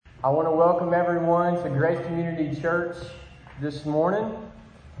I want to welcome everyone to Grace Community Church this morning.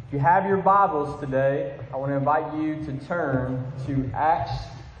 If you have your Bibles today, I want to invite you to turn to Acts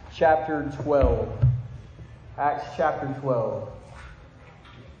chapter 12. Acts chapter 12.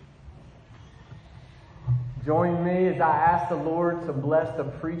 Join me as I ask the Lord to bless the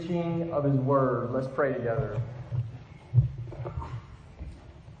preaching of His Word. Let's pray together.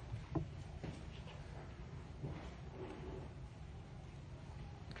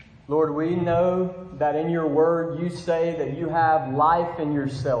 Lord, we know that in your word you say that you have life in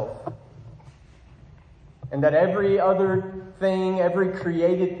yourself. And that every other thing, every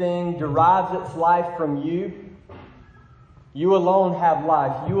created thing derives its life from you. You alone have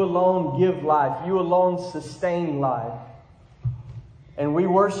life. You alone give life. You alone sustain life. And we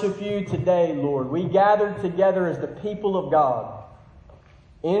worship you today, Lord. We gather together as the people of God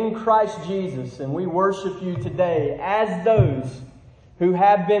in Christ Jesus. And we worship you today as those who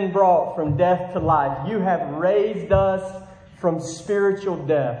have been brought from death to life. You have raised us from spiritual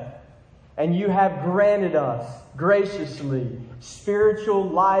death. And you have granted us graciously spiritual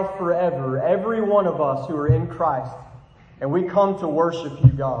life forever. Every one of us who are in Christ. And we come to worship you,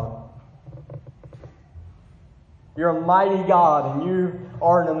 God. You're a mighty God, and you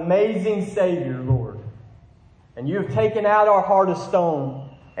are an amazing Savior, Lord. And you have taken out our heart of stone,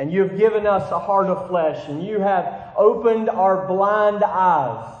 and you have given us a heart of flesh, and you have opened our blind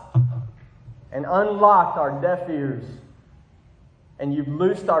eyes and unlocked our deaf ears. And you've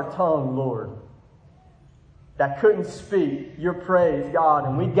loosed our tongue, Lord, that couldn't speak your praise, God.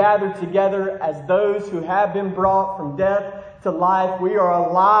 And we gather together as those who have been brought from death to life. We are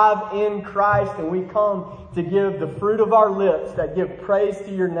alive in Christ, and we come to give the fruit of our lips that give praise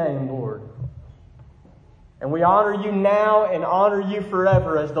to your name, Lord. And we honor you now and honor you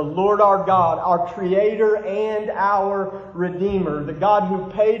forever as the Lord our God, our Creator and our Redeemer, the God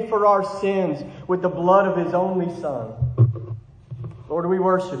who paid for our sins with the blood of His only Son. Lord, we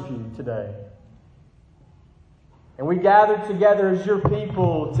worship you today. And we gather together as your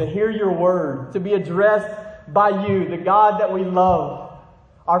people to hear your word, to be addressed by you, the God that we love,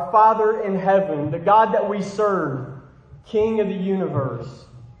 our Father in heaven, the God that we serve, King of the universe.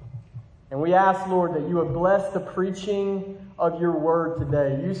 And we ask, Lord, that you would bless the preaching of your word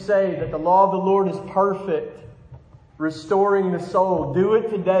today. You say that the law of the Lord is perfect, restoring the soul. Do it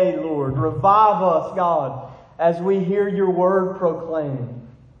today, Lord. Revive us, God, as we hear your word proclaimed.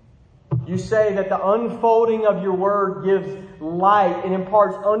 You say that the unfolding of your word gives light and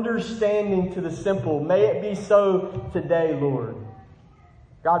imparts understanding to the simple. May it be so today, Lord.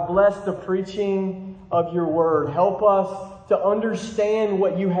 God, bless the preaching of your word. Help us to understand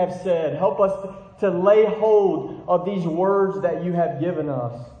what you have said. Help us to lay hold of these words that you have given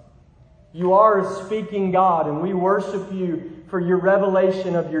us. You are a speaking God, and we worship you for your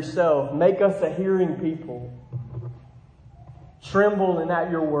revelation of yourself. Make us a hearing people. Trembling at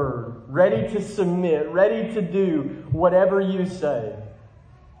your word, ready to submit, ready to do whatever you say.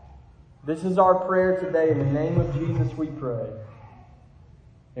 This is our prayer today. In the name of Jesus we pray.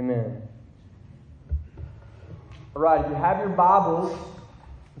 Amen. All right, if you have your Bibles, I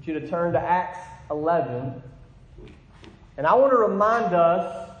want you to turn to Acts 11. And I want to remind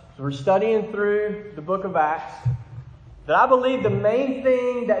us, as we're studying through the book of Acts, that I believe the main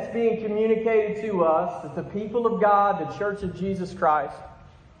thing that's being communicated to us, as the people of God, the Church of Jesus Christ,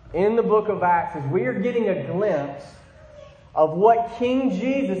 in the book of Acts, is we are getting a glimpse of what King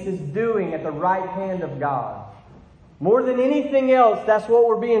Jesus is doing at the right hand of God. More than anything else, that's what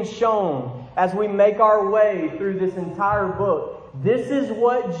we're being shown as we make our way through this entire book. This is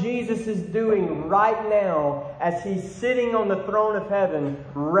what Jesus is doing right now as He's sitting on the throne of heaven,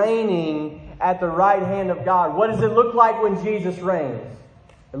 reigning at the right hand of God. What does it look like when Jesus reigns?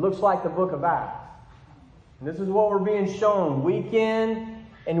 It looks like the book of Acts. And this is what we're being shown week in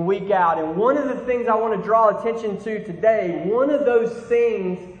and week out. And one of the things I want to draw attention to today, one of those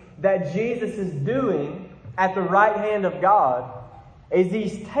things that Jesus is doing at the right hand of God, is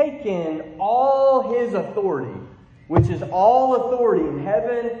He's taken all His authority, which is all authority in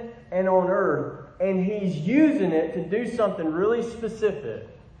heaven and on earth, and He's using it to do something really specific.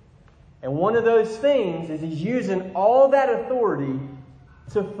 And one of those things is He's using all that authority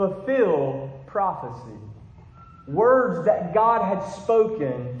to fulfill prophecy. Words that God had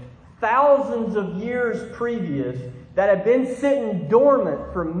spoken thousands of years previous that had been sitting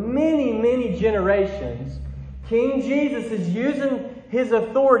dormant for many, many generations. King Jesus is using His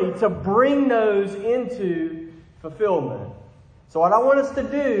authority to bring those into fulfillment. So what I want us to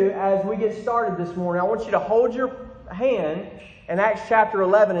do as we get started this morning, I want you to hold your hand in Acts chapter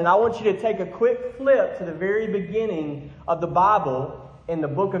 11, and I want you to take a quick flip to the very beginning of the Bible in the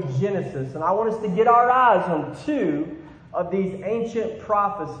book of Genesis. And I want us to get our eyes on two of these ancient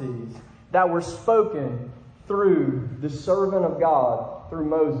prophecies that were spoken through the servant of God, through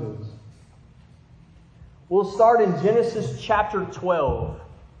Moses. We'll start in Genesis chapter 12.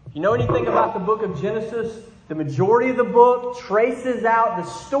 If you know anything about the book of Genesis, the majority of the book traces out the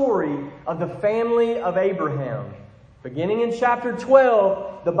story of the family of Abraham. Beginning in chapter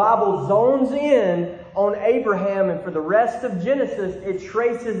 12, the Bible zones in on Abraham, and for the rest of Genesis, it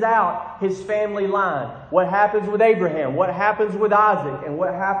traces out his family line. What happens with Abraham, what happens with Isaac, and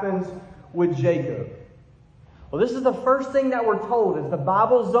what happens with Jacob. Well, this is the first thing that we're told as the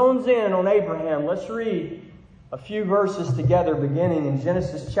Bible zones in on Abraham. Let's read a few verses together beginning in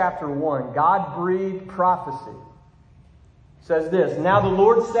Genesis chapter 1. God-breathed prophecy. It says this, "Now the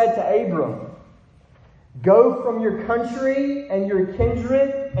Lord said to Abram, go from your country and your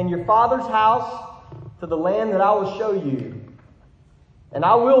kindred and your father's house to the land that I will show you. And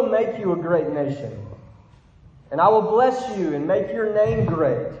I will make you a great nation. And I will bless you and make your name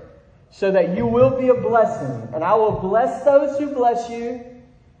great, so that you will be a blessing. And I will bless those who bless you,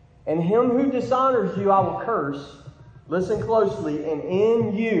 and him who dishonors you I will curse." Listen closely. "And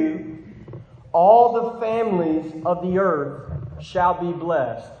in you all the families of the earth shall be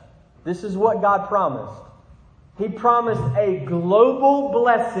blessed." This is what God promised. He promised a global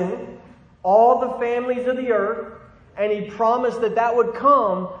blessing, all the families of the earth, and He promised that that would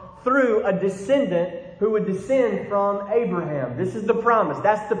come through a descendant who would descend from Abraham. This is the promise.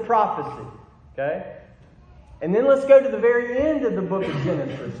 That's the prophecy. Okay? And then let's go to the very end of the book of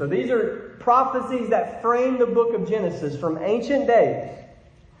Genesis. So these are prophecies that frame the book of Genesis from ancient days.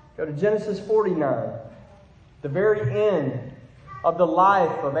 Go to Genesis 49. The very end of the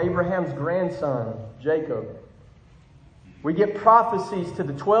life of Abraham's grandson, Jacob. We get prophecies to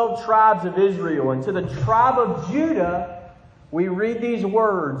the 12 tribes of Israel, and to the tribe of Judah, we read these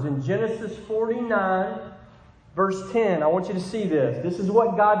words in Genesis 49, verse 10. I want you to see this. This is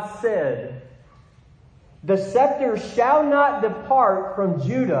what God said. "The scepter shall not depart from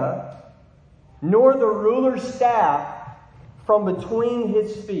Judah, nor the ruler's staff from between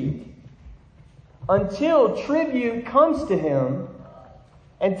his feet, until tribute comes to him,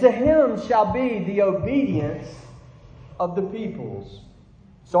 and to him shall be the obedience of the peoples."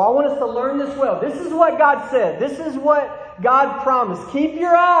 So I want us to learn this well. This is what God said. This is what God promised. Keep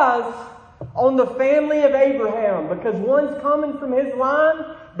your eyes on the family of Abraham, because one's coming from his line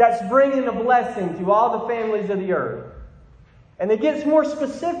that's bringing a blessing to all the families of the earth. And it gets more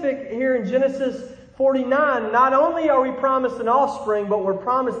specific here in Genesis 49. Not only are we promised an offspring, but we're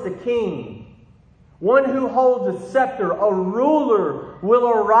promised a king. One who holds a scepter, a ruler, will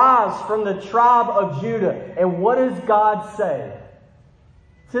arise from the tribe of Judah. And what does God say?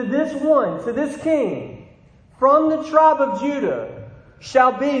 To this one, to this king, from the tribe of Judah,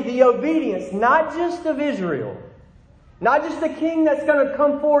 shall be the obedience, not just of Israel, not just the king that's going to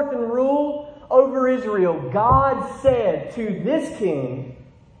come forth and rule over Israel. God said to this king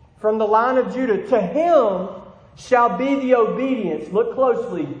from the line of Judah, to him shall be the obedience, look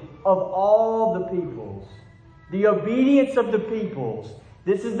closely, of all the peoples. The obedience of the peoples.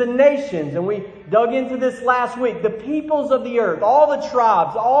 This is the nations, and we dug into this last week. The peoples of the earth, all the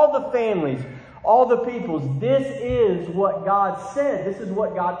tribes, all the families, all the peoples. This is what God said. This is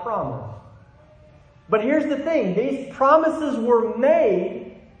what God promised. But here's the thing. These promises were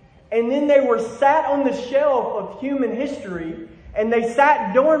made, and then they were sat on the shelf of human history, and they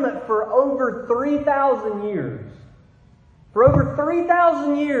sat dormant for over 3,000 years. For over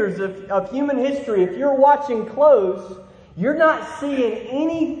 3,000 years of human history, if you're watching close, you're not seeing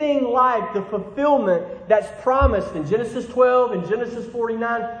anything like the fulfillment that's promised in Genesis 12 and Genesis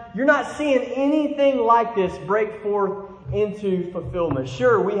 49. You're not seeing anything like this break forth into fulfillment.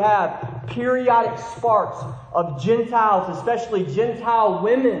 Sure, we have periodic sparks of Gentiles, especially Gentile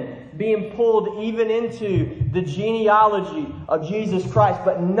women, being pulled even into the genealogy of Jesus Christ,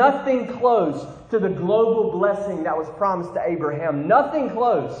 but nothing close to the global blessing that was promised to Abraham. Nothing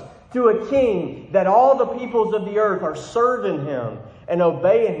close to a king that all the peoples of the earth are serving him and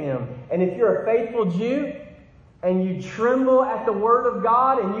obeying him. And if you're a faithful Jew and you tremble at the word of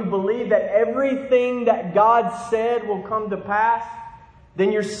God and you believe that everything that God said will come to pass,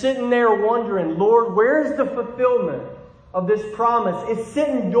 then you're sitting there wondering, Lord, where's the fulfillment of this promise? It's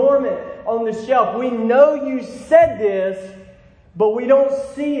sitting dormant on the shelf. We know you said this, but we don't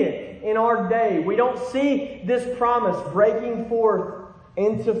see it in our day. We don't see this promise breaking forth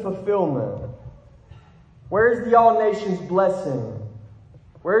into fulfillment. Where's the all nations blessing?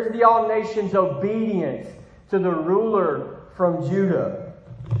 Where's the all nations obedience to the ruler from Judah?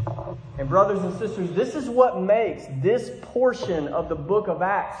 And brothers and sisters, this is what makes this portion of the book of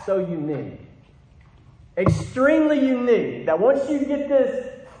Acts so unique. Extremely unique. That once you get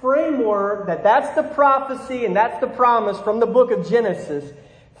this framework, that's the prophecy and that's the promise from the book of Genesis,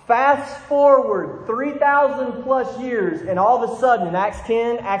 fast forward 3,000 plus years, and all of a sudden in Acts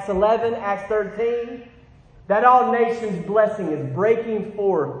 10, Acts 11, Acts 13, that all nations blessing is breaking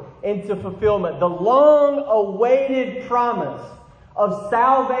forth into fulfillment. The long-awaited promise of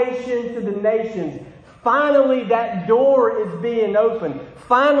salvation to the nations. Finally, that door is being opened.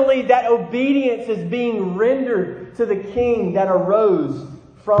 Finally, that obedience is being rendered to the king that arose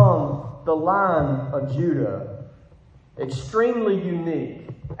from the line of Judah. Extremely unique.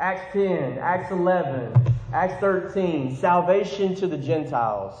 Acts 10, Acts 11, Acts 13, salvation to the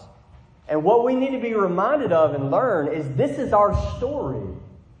Gentiles. And what we need to be reminded of and learn is this is our story.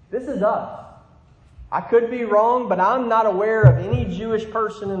 This is us. I could be wrong, but I'm not aware of any Jewish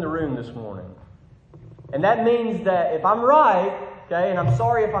person in the room this morning. And that means that if I'm right, okay, and I'm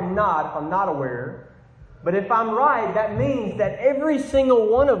sorry if I'm not aware, but if I'm right, that means that every single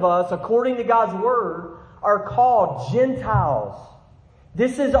one of us, according to God's Word, are called Gentiles.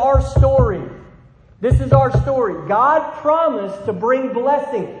 This is our story. This is our story. God promised to bring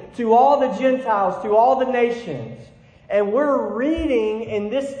blessing to all the Gentiles, to all the nations. And we're reading in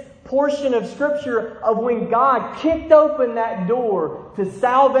this portion of Scripture of when God kicked open that door to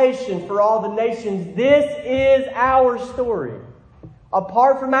salvation for all the nations. This is our story.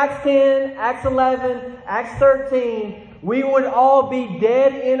 Apart from Acts 10, Acts 11, Acts 13, we would all be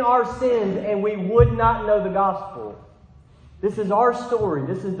dead in our sins and we would not know the gospel. This is our story.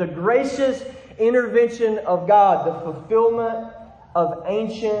 This is the gracious intervention of God, the fulfillment of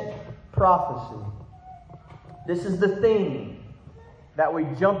ancient prophecy. This is the theme that we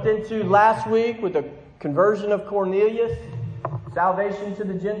jumped into last week with the conversion of Cornelius, salvation to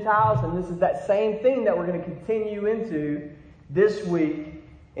the Gentiles, and this is that same thing that we're going to continue into this week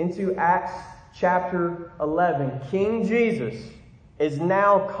into Acts chapter 11. King Jesus is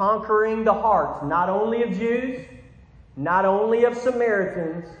now conquering the hearts not only of Jews, not only of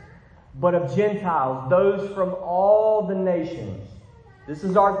Samaritans, but of Gentiles, those from all the nations. This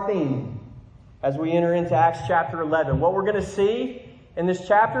is our theme as we enter into Acts chapter 11. What we're going to see in this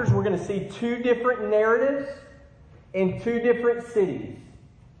chapter is we're going to see two different narratives in two different cities.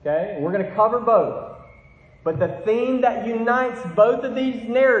 Okay? And we're going to cover both. But the theme that unites both of these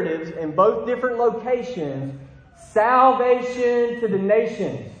narratives in both different locations, salvation to the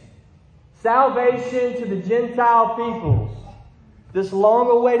nations. Salvation to the Gentile peoples. This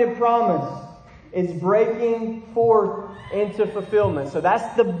long-awaited promise is breaking forth into fulfillment. So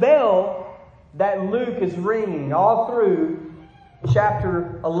that's the bell that Luke is ringing all through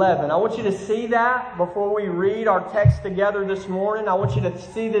chapter 11. I want you to see that before we read our text together this morning. I want you to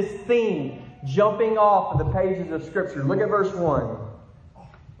see this theme jumping off of the pages of Scripture. Look at verse 1.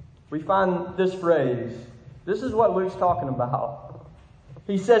 We find this phrase. This is what Luke's talking about.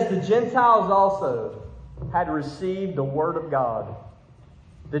 He says, the Gentiles also had received the Word of God.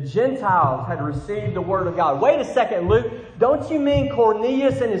 The Gentiles had received the Word of God. Wait a second, Luke. Don't you mean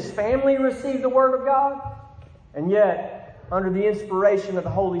Cornelius and his family received the Word of God? And yet, under the inspiration of the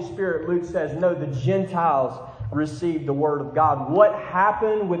Holy Spirit, Luke says, no, the Gentiles received the Word of God. What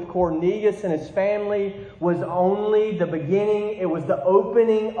happened with Cornelius and his family was only the beginning. It was the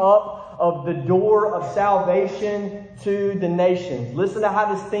opening up of the door of salvation to the nations. Listen to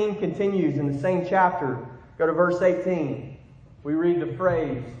how this theme continues in the same chapter. Go to verse 18. We read the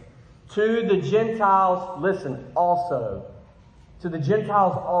phrase, to the Gentiles, listen, also. To the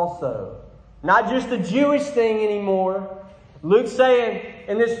Gentiles also. Not just the Jewish thing anymore. Luke's saying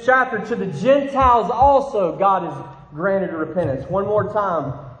in this chapter, to the Gentiles also God has granted repentance. One more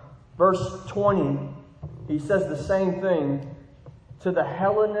time, verse 20, he says the same thing. To the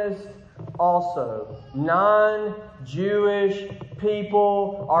Hellenists also. Non-Jewish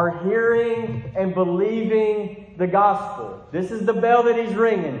people are hearing and believing the gospel. This is the bell that he's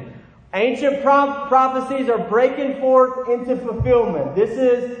ringing. Ancient prophecies are breaking forth into fulfillment. This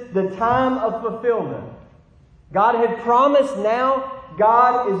is the time of fulfillment. God had promised, now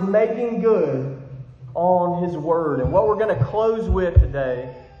God is making good on His Word. And what we're going to close with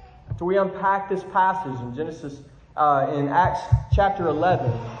today, after we unpack this passage in Acts chapter 11,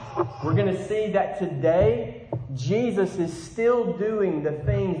 we're going to see that today Jesus is still doing the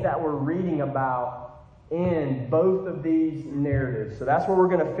things that we're reading about in both of these narratives. So that's where we're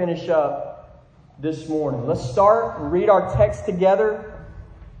going to finish up this morning. Let's start and read our text together.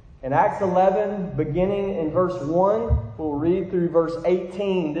 In Acts 11, beginning in verse 1, we'll read through verse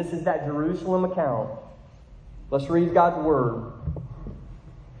 18. This is that Jerusalem account. Let's read God's Word.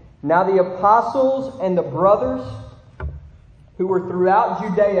 Now the apostles and the brothers who were throughout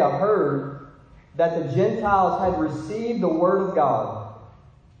Judea heard that the Gentiles had received the word of God.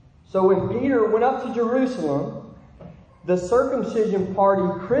 So when Peter went up to Jerusalem, the circumcision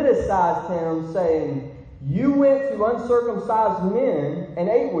party criticized him, saying, "You went to uncircumcised men and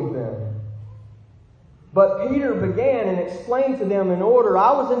ate with them." But Peter began and explained to them in order,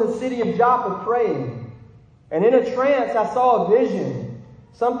 "I was in the city of Joppa praying, and in a trance I saw a vision,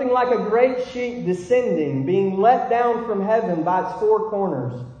 something like a great sheet descending, being let down from heaven by its four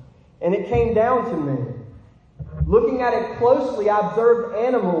corners. And it came down to me. Looking at it closely, I observed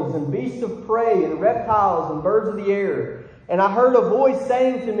animals and beasts of prey and reptiles and birds of the air. And I heard a voice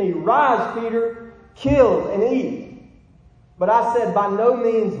saying to me, 'Rise, Peter, kill and eat.' But I said, 'By no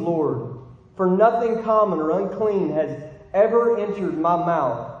means, Lord, for nothing common or unclean has ever entered my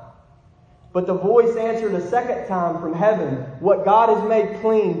mouth.' But the voice answered a second time from heaven, 'What God has made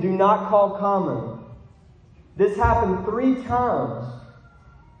clean, do not call common.' This happened 3 times,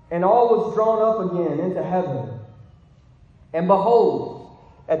 and all was drawn up again into heaven. And behold,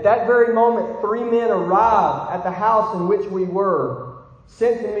 at that very moment 3 men arrived at the house in which we were,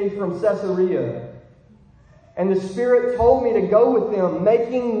 sent to me from Caesarea. And the Spirit told me to go with them,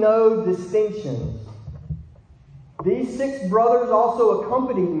 making no distinctions. These 6 brothers also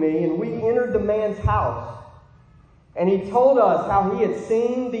accompanied me, and we entered the man's house. And he told us how he had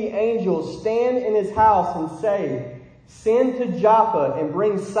seen the angels stand in his house and say, 'Send to Joppa and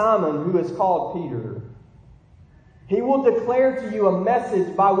bring Simon, who is called Peter. He will declare to you a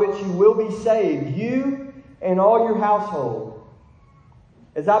message by which you will be saved, you and all your household.'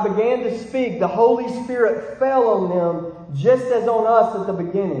 As I began to speak, the Holy Spirit fell on them just as on us at the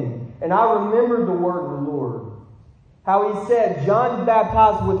beginning. And I remembered the word of the Lord. How he said, 'John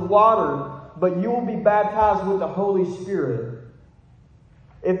baptized with water, but you will be baptized with the Holy Spirit.'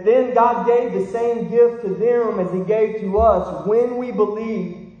 If then God gave the same gift to them as he gave to us when we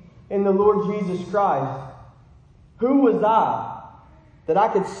believed in the Lord Jesus Christ, who was I that I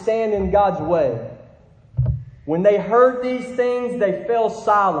could stand in God's way?" When they heard these things, they fell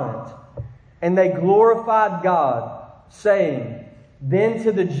silent, and they glorified God, saying, "Then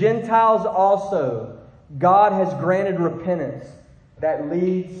to the Gentiles also God has granted repentance that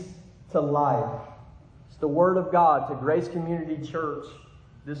leads to life." It's the Word of God to Grace Community Church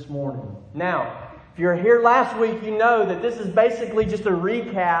this morning. Now, if you were here last week, you know that this is basically just a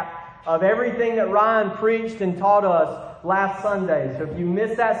recap of everything that Ryan preached and taught us last Sunday. So if you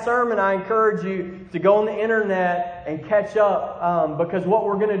missed that sermon, I encourage you to go on the internet and catch up, because what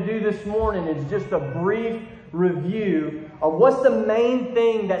we're going to do this morning is just a brief review of what's the main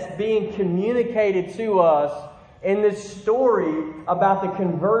thing that's being communicated to us in this story about the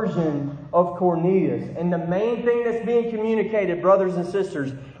conversion of Cornelius. And the main thing that's being communicated, brothers and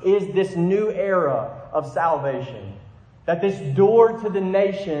sisters, is this new era of salvation. That this door to the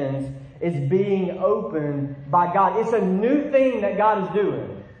nations is being opened by God. It's a new thing that God is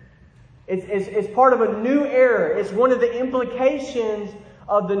doing. It's part of a new era. It's one of the implications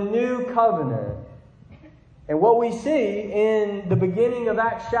of the new covenant. And what we see in the beginning of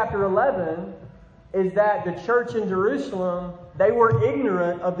Acts chapter 11 is that the church in Jerusalem, they were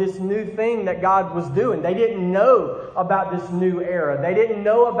ignorant of this new thing that God was doing. They didn't know about this new era. They didn't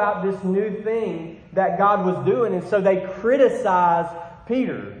know about this new thing that God was doing. And so they criticized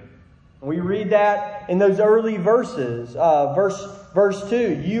Peter. We read that in those early verses. Verse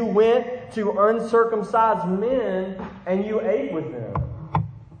 2, "You went to uncircumcised men and you ate with them."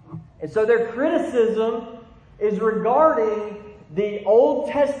 And so their criticism is regarding the Old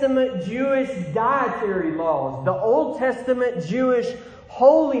Testament Jewish dietary laws, the Old Testament Jewish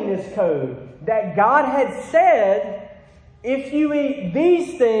holiness code, that God had said, if you eat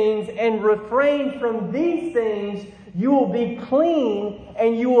these things and refrain from these things, you will be clean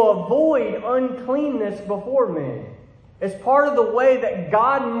and you will avoid uncleanness before me. It's part of the way that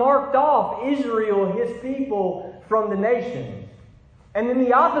God marked off Israel, his people, from the nations. And then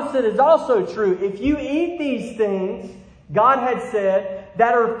the opposite is also true. If you eat these things, God had said,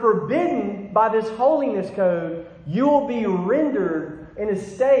 that are forbidden by this holiness code, you will be rendered in a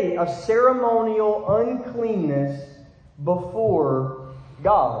state of ceremonial uncleanness before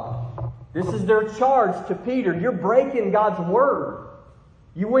God. This is their charge to Peter. You're breaking God's word.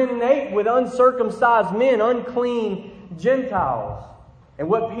 You went and ate with uncircumcised men, unclean Gentiles. And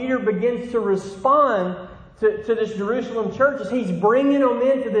what Peter begins to respond to this Jerusalem church is he's bringing them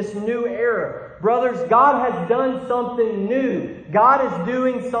into this new era. Brothers, God has done something new. God is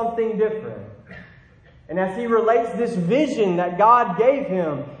doing something different. And as he relates this vision that God gave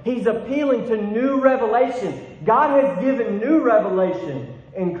him, he's appealing to new revelation. God has given new revelation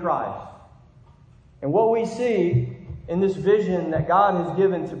in Christ. And what we see in this vision that God has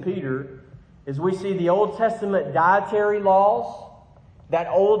given to Peter is we see the Old Testament dietary laws, that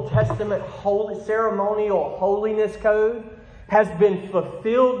Old Testament ceremonial holiness code has been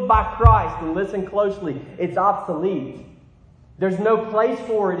fulfilled by Christ. And listen closely, it's obsolete. There's no place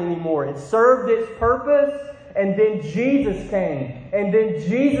for it anymore. It served its purpose, and then Jesus came. And then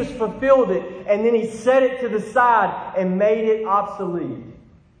Jesus fulfilled it, and then He set it to the side and made it obsolete.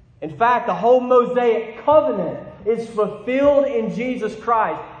 In fact, the whole Mosaic covenant is fulfilled in Jesus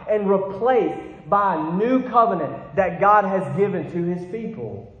Christ and replaced by a new covenant that God has given to His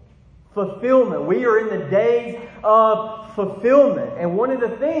people. Fulfillment. We are in the days of fulfillment. And one of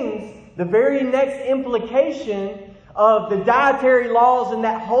the things, the very next implication of the dietary laws and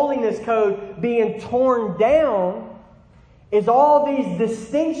that holiness code being torn down is all these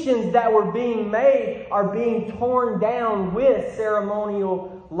distinctions that were being made are being torn down with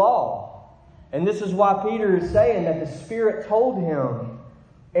ceremonial law. And this is why Peter is saying that the Spirit told him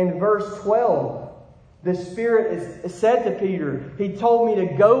in verse 12. The Spirit said to Peter, He told me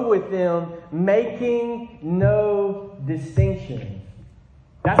to go with them, making no distinctions.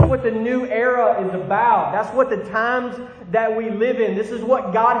 That's what the new era is about. That's what the times that we live in. This is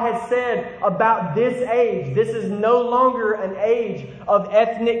what God has said about this age. This is no longer an age of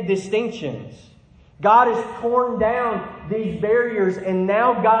ethnic distinctions. God has torn down these barriers, and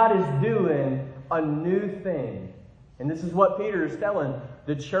now God is doing a new thing. And this is what Peter is telling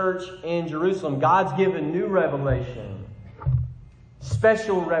the church in Jerusalem. God's given new revelation.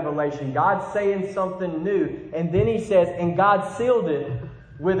 Special revelation. God's saying something new. And then He says, and God sealed it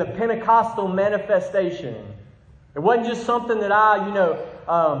with a Pentecostal manifestation. It wasn't just something that I,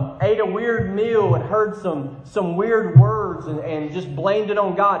 ate a weird meal and heard some weird words and just blamed it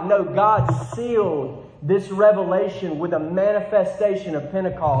on God. No, God sealed this revelation with a manifestation of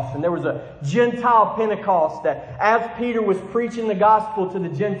Pentecost. And there was a Gentile Pentecost that as Peter was preaching the gospel to the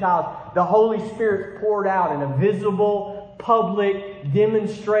Gentiles, the Holy Spirit poured out in a visible, public,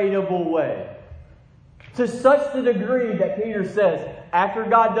 demonstratable way. To such the degree that Peter says, after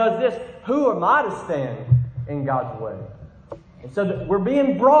God does this, who am I to stand in God's way? And so we're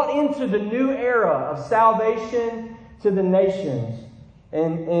being brought into the new era of salvation to the nations.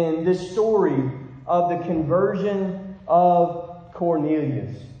 And this story of the conversion of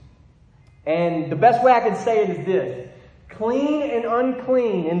Cornelius. And the best way I can say it is this. Clean and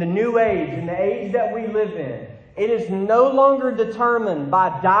unclean in the new age, in the age that we live in, it is no longer determined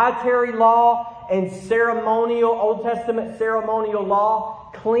by dietary law and Old Testament ceremonial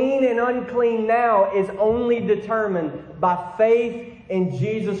law. Clean and unclean now is only determined by faith in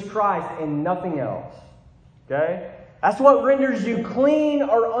Jesus Christ and nothing else. Okay? That's what renders you clean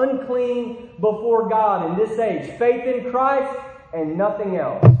or unclean before God in this age. Faith in Christ and nothing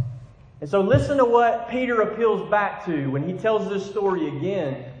else. And so listen to what Peter appeals back to when he tells this story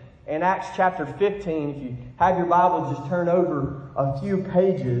again in Acts chapter 15. If you have your Bible, just turn over a few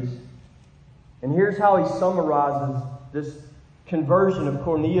pages. And here's how he summarizes this conversion of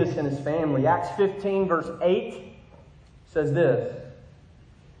Cornelius and his family. Acts 15 verse 8 says this.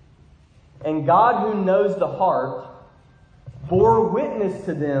 And God, who knows the heart, bore witness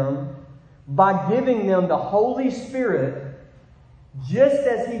to them by giving them the Holy Spirit, just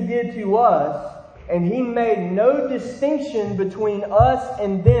as He did to us, and He made no distinction between us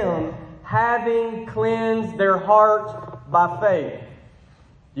and them, having cleansed their heart by faith.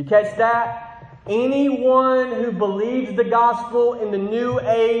 You catch that? Anyone who believes the gospel in the new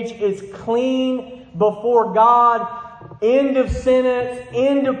age is clean before God. End of sentence,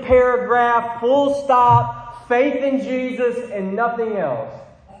 end of paragraph, full stop. Faith in Jesus and nothing else.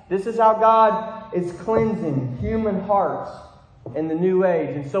 This is how God is cleansing human hearts in the new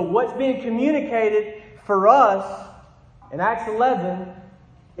age. And so what's being communicated for us in Acts 11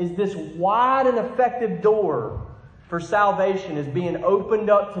 is this wide and effective door for salvation is being opened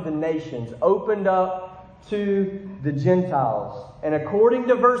up to the nations, opened up to the Gentiles. And according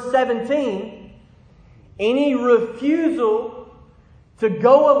to verse 17, any refusal to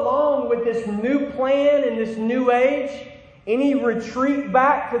go along with this new plan in this new age, any retreat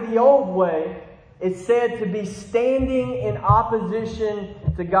back to the old way, is said to be standing in opposition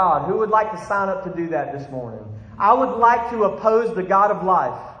to God. Who would like to sign up to do that this morning? I would like to oppose the God of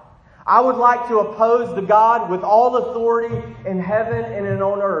life. I would like to oppose the God with all authority in heaven and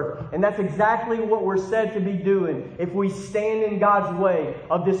on earth. And that's exactly what we're said to be doing if we stand in God's way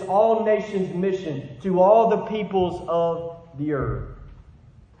of this all nations mission to all the peoples of the earth.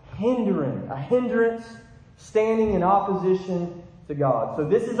 A hindrance standing in opposition to God. So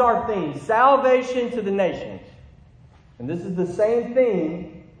this is our theme, salvation to the nations. And this is the same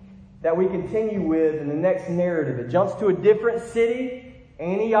thing that we continue with in the next narrative. It jumps to a different city,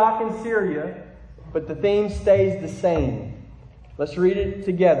 Antioch in Syria, but the theme stays the same. Let's read it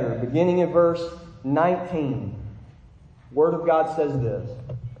together, beginning in verse 19. Word of God says this.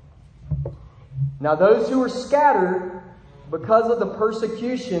 Now those who were scattered because of the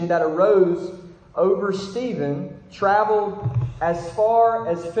persecution that arose over Stephen traveled as far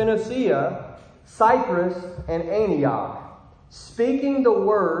as Phoenicia, Cyprus, and Antioch, speaking the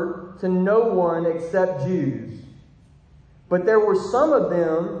word to no one except Jews. But there were some of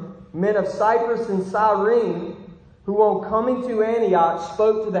them, men of Cyprus and Cyrene, who on coming to Antioch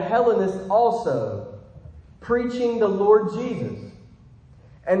spoke to the Hellenists also, preaching the Lord Jesus.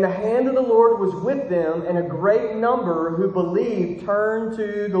 And the hand of the Lord was with them, and a great number who believed turned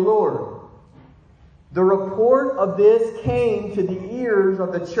to the Lord. The report of this came to the ears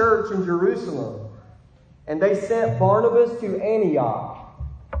of the church in Jerusalem, and they sent Barnabas to Antioch.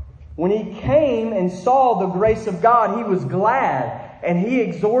 When he came and saw the grace of God, he was glad, and he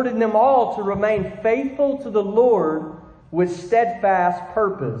exhorted them all to remain faithful to the Lord with steadfast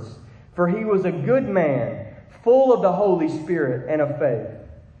purpose. For he was a good man, full of the Holy Spirit and of faith.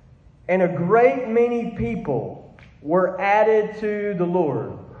 And a great many people were added to the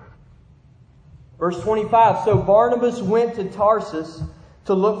Lord. Verse 25, so Barnabas went to Tarsus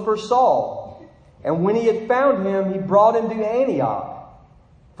to look for Saul. And when he had found him, he brought him to Antioch.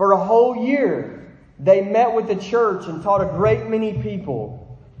 For a whole year they met with the church and taught a great many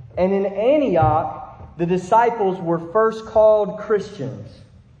people. And in Antioch the disciples were first called Christians.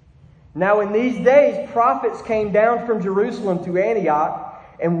 Now in these days prophets came down from Jerusalem to Antioch,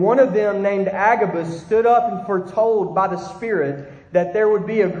 and one of them named Agabus stood up and foretold by the Spirit that there would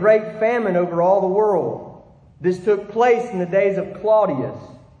be a great famine over all the world. This took place in the days of Claudius.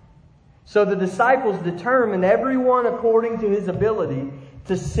 So the disciples determined, everyone according to his ability,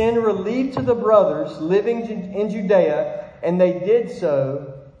 to send relief to the brothers living in Judea, and they did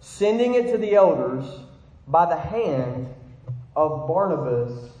so, sending it to the elders by the hand of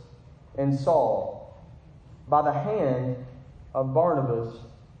Barnabas and Saul. By the hand of Barnabas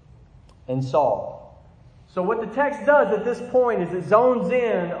and Saul. So what the text does at this point is it zones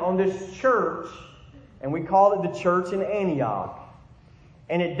in on this church, and we call it the church in Antioch.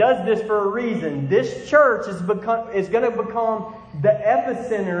 And it does this for a reason. This church is going to become the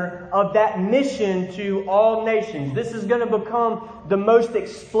epicenter of that mission to all nations. This is going to become the most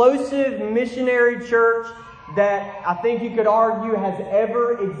explosive missionary church that I think you could argue has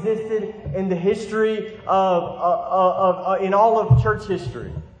ever existed in the history of in all of church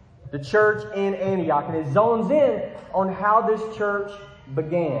history. The church in Antioch. And it zones in on how this church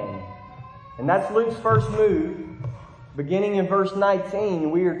began. And that's Luke's first move. Beginning in verse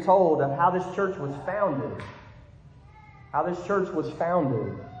 19, we are told of how this church was founded. How this church was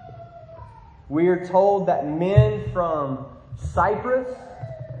founded. We are told that men from Cyprus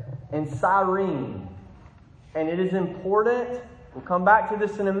and Cyrene, and it is important, we'll come back to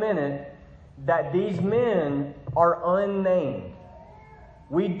this in a minute, that these men are unnamed.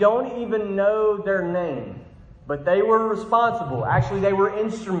 We don't even know their name, but they were responsible. Actually, they were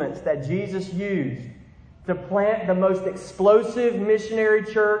instruments that Jesus used to plant the most explosive missionary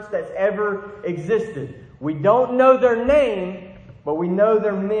church that's ever existed. We don't know their name, but we know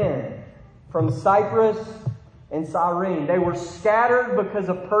they're men from Cyprus and Cyrene. They were scattered because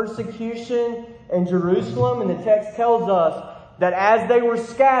of persecution in Jerusalem, and the text tells us that as they were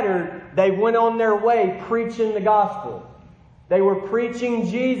scattered, they went on their way preaching the gospel. They were preaching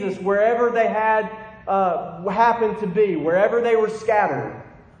Jesus wherever they had happened to be, wherever they were scattered.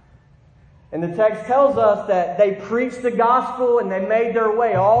 And the text tells us that they preached the gospel and they made their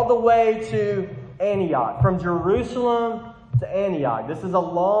way all the way to Antioch. From Jerusalem to Antioch. This is a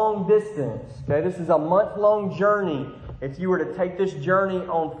long distance. Okay, this is a month-long journey if you were to take this journey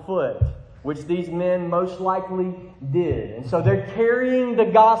on foot, which these men most likely did. And so they're carrying the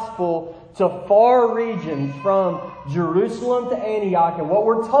gospel to far regions from Jerusalem to Antioch. And what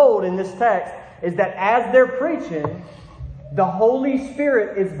we're told in this text is that as they're preaching, the Holy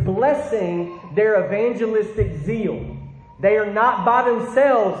Spirit is blessing their evangelistic zeal. They are not by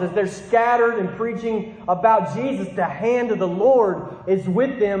themselves as they're scattered and preaching about Jesus. The hand of the Lord is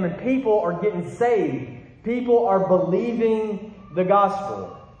with them and people are getting saved. People are believing the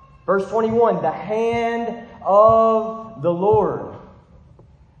gospel. Verse 21, the hand of the Lord.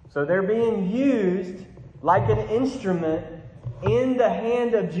 So they're being used like an instrument in the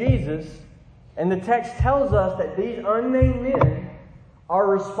hand of Jesus. And the text tells us that these unnamed men are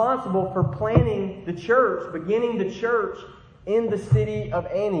responsible for planting the church, beginning the church in the city of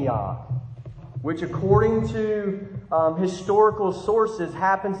Antioch, which according to historical sources,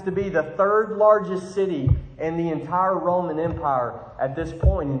 happens to be the third largest city in the entire Roman Empire at this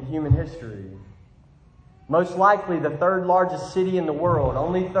point in human history. Most likely the third largest city in the world,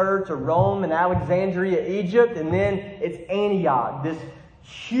 only third to Rome and Alexandria, Egypt, and then it's Antioch, this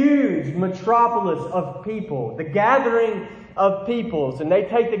huge metropolis of people, the gathering of peoples. And they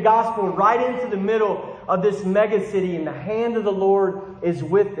take the gospel right into the middle of this mega city, and the hand of the Lord is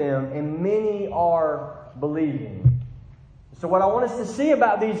with them, and many are believing. So what I want us to see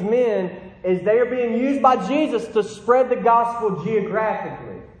about these men is they are being used by Jesus to spread the gospel geographically.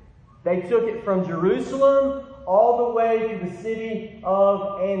 They took it from Jerusalem all the way to the city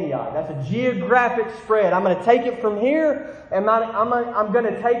of Antioch. That's a geographic spread. I'm going to take it from here, and I'm going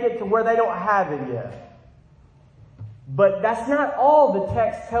to take it to where they don't have it yet. But that's not all the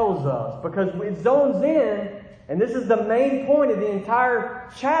text tells us, because it zones in, and this is the main point of the entire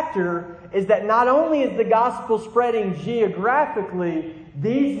chapter, is that not only is the gospel spreading geographically,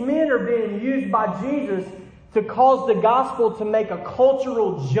 these men are being used by Jesus to cause the gospel to make a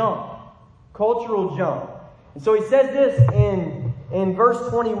cultural jump. Cultural jump. And so he says this in verse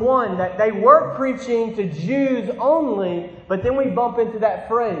 21, that they were preaching to Jews only, but then we bump into that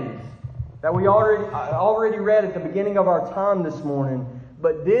phrase that we already read at the beginning of our time this morning.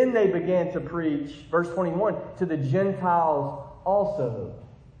 But then they began to preach, verse 21, to the Gentiles also.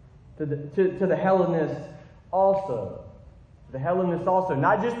 To the Hellenists also. The Hellenists also.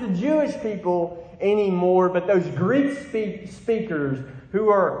 Not just the Jewish people anymore, but those Greek speakers who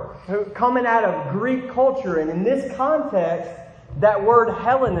are coming out of Greek culture. And in this context, that word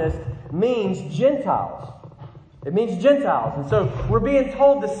Hellenist means Gentiles. It means Gentiles. And so we're being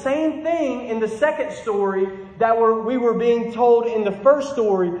told the same thing in the second story that we were being told in the first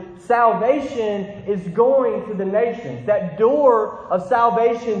story. Salvation is going to the nations. That door of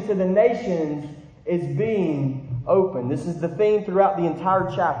salvation to the nations is being opened. This is the theme throughout the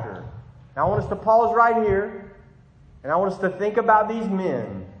entire chapter. Now I want us to pause right here, and I want us to think about these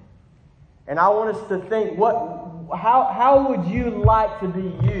men. And I want us to think, how would you like to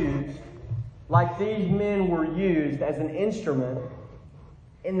be used like these men were used as an instrument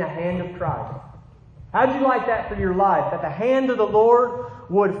in the hand of Christ? How'd you like that for your life? That the hand of the Lord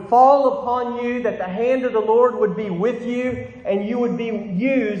would fall upon you, that the hand of the Lord would be with you, and you would be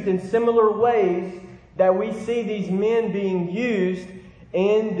used in similar ways that we see these men being used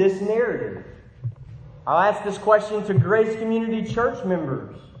in this narrative. I'll ask this question to Grace Community Church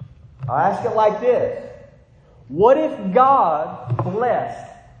members. I'll ask it like this. What if God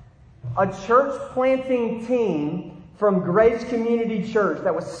blessed a church planting team from Grace Community Church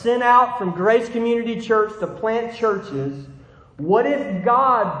that was sent out from Grace Community Church to plant churches? What if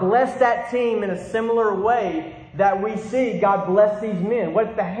God blessed that team in a similar way that we see God bless these men? What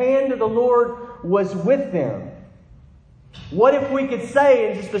if the hand of the Lord was with them? What if we could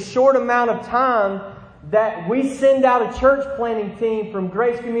say in just a short amount of time that we send out a church planting team from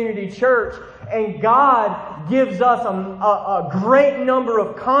Grace Community Church, and God gives us a great number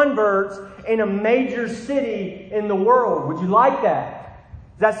of converts in a major city in the world? Would you like that?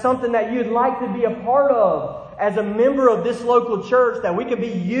 Is that something that you'd like to be a part of as a member of this local church, that we could be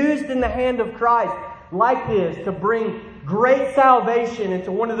used in the hand of Christ like this to bring great salvation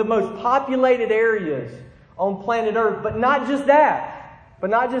into one of the most populated areas on planet Earth? But not just that.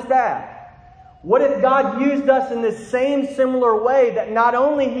 What if God used us in this same similar way, that not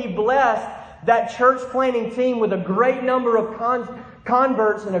only He blessed that church planting team with a great number of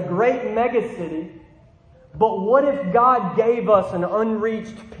converts in a great megacity, but what if God gave us an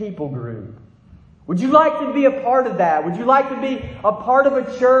unreached people group? Would you like to be a part of that? Would you like to be a part of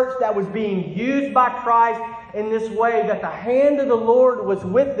a church that was being used by Christ in this way, that the hand of the Lord was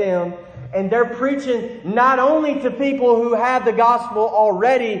with them, and they're preaching not only to people who have the gospel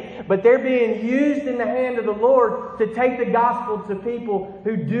already, but they're being used in the hand of the Lord to take the gospel to people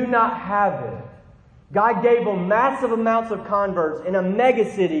who do not have it? God gave them massive amounts of converts in a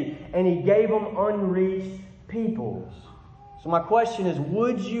megacity, and He gave them unreached peoples. So my question is,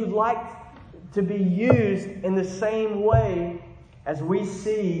 would you like to be used in the same way as we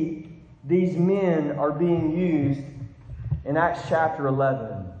see these men are being used in Acts chapter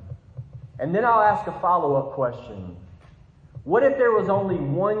 11? And then I'll ask a follow-up question. What if there was only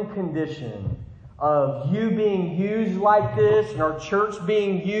one condition of you being used like this and our church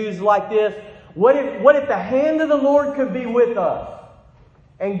being used like this? What if the hand of the Lord could be with us,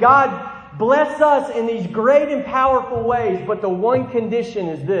 and God bless us in these great and powerful ways, but the one condition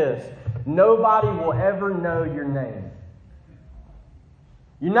is this: nobody will ever know your name.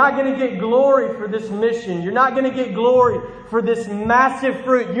 You're not going to get glory for this mission. You're not going to get glory for this massive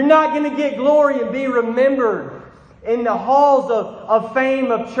fruit. You're not going to get glory and be remembered in the halls of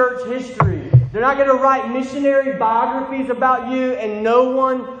fame of church history. They're not going to write missionary biographies about you, and no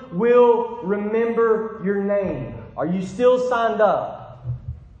one will remember your name. Are you still signed up?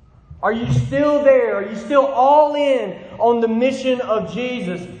 Are you still there? Are you still all in on the mission of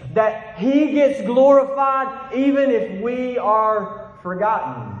Jesus? That He gets glorified even if we are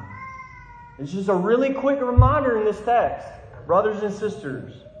forgotten. It's just a really quick reminder in this text, brothers and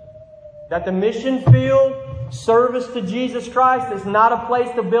sisters, that the mission field, service to Jesus Christ, is not a place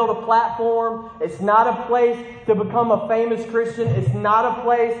to build a platform. It's not a place to become a famous Christian. It's not a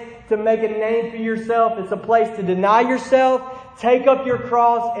place to make a name for yourself. It's a place to deny yourself, take up your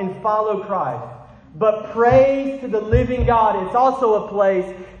cross, and follow Christ. But praise to the living God, it's also a place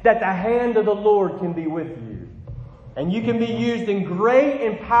that the hand of the Lord can be with you. And you can be used in great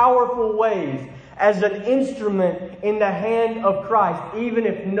and powerful ways as an instrument in the hand of Christ, even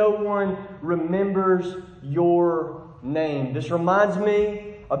if no one remembers your name. This reminds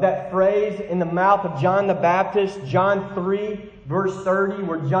me of that phrase in the mouth of John the Baptist, John 3, verse 30,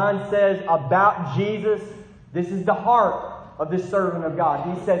 where John says about Jesus, this is the heart of this servant of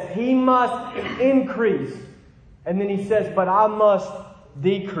God. He says, He must increase. And then He says, but I must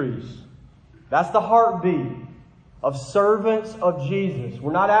decrease. That's the heartbeat of servants of Jesus.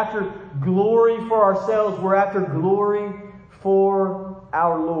 We're not after glory for ourselves. We're after glory for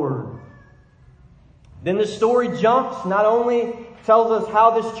our Lord. Then the story jumps. Not only tells us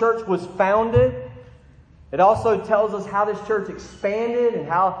how this church was founded, it also tells us how this church expanded and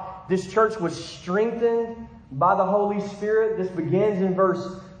how this church was strengthened by the Holy Spirit. This begins in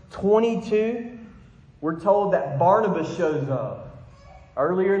verse 22. We're told that Barnabas shows up.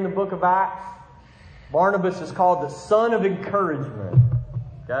 Earlier in the book of Acts, Barnabas is called the son of encouragement.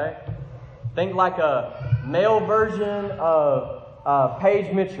 Okay? Think like a male version of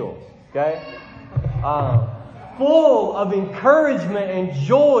Paige Mitchell. Okay? Full of encouragement and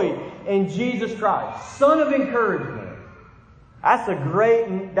joy in Jesus Christ. Son of encouragement. That's a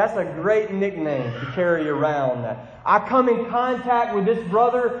great nickname to carry around. I come in contact with this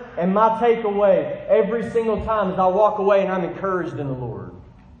brother, and my takeaway every single time is I walk away and I'm encouraged in the Lord.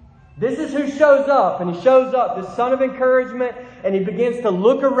 This is who shows up, and he shows up, this son of encouragement, and he begins to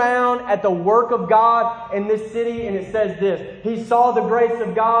look around at the work of God in this city, and it says this: he saw the grace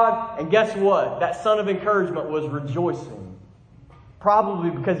of God, and guess what? That son of encouragement was rejoicing.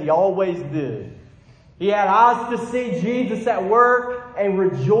 Probably because he always did. He had eyes to see Jesus at work and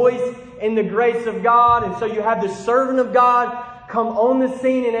rejoice in the grace of God. And so you have this servant of God come on the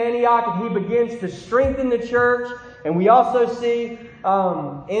scene in Antioch, and he begins to strengthen the church. And we also see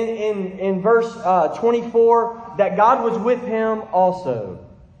in verse 24 that God was with him also.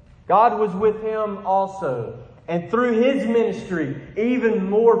 God was with him also. And through his ministry, even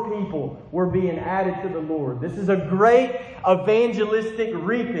more people were being added to the Lord. This is a great evangelistic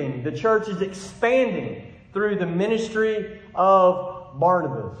reaping. The church is expanding through the ministry of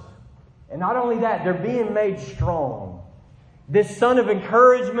Barnabas. And not only that, they're being made strong. This son of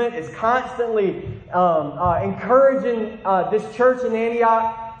encouragement is constantly encouraging this church in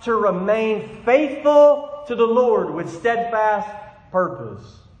Antioch to remain faithful to the Lord with steadfast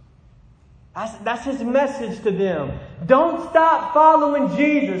purpose. That's his message to them. Don't stop following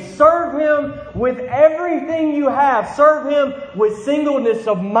Jesus. Serve Him with everything you have. Serve Him with singleness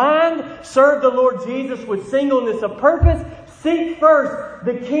of mind. Serve the Lord Jesus with singleness of purpose. Seek first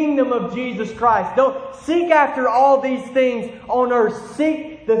the kingdom of Jesus Christ. Don't seek after all these things on earth.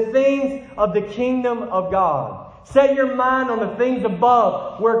 Seek the things of the kingdom of God. Set your mind on the things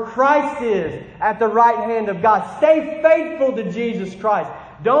above, where Christ is at the right hand of God. Stay faithful to Jesus Christ.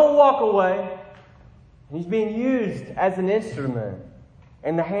 Don't walk away. He's being used as an instrument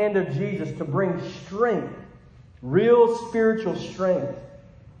in the hand of Jesus to bring strength, real spiritual strength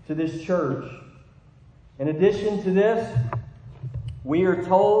to this church. In addition to this, we are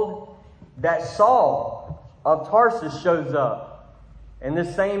told that Saul of Tarsus shows up in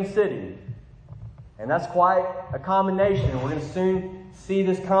this same city. And that's quite a combination. We're going to soon see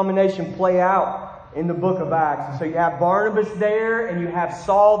this combination play out in the book of Acts. And so you have Barnabas there and you have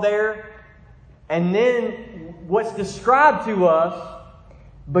Saul there. And then what's described to us,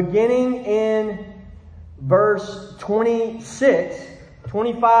 beginning in verse 26,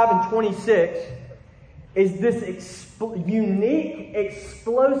 25 and 26, is this unique,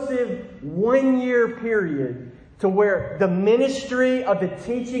 explosive 1-year period to where the ministry of the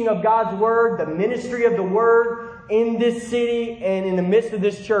teaching of God's Word, the ministry of the Word in this city and in the midst of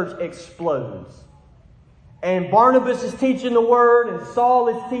this church explodes. And Barnabas is teaching the Word, and Saul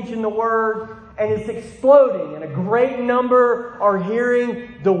is teaching the Word, and it's exploding. And a great number are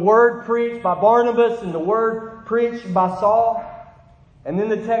hearing the Word preached by Barnabas and the Word preached by Saul. And then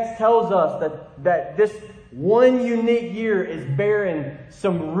the text tells us that this one unique year is bearing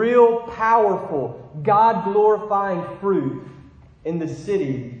some real powerful, God-glorifying fruit in the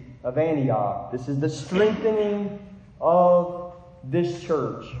city of Antioch. This is the strengthening of this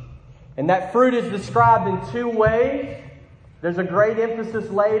church. And that fruit is described in two ways. There's a great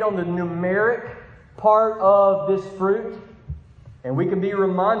emphasis laid on the numeric part of this fruit. And we can be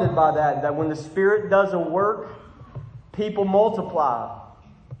reminded by that when the Spirit does a work, people multiply.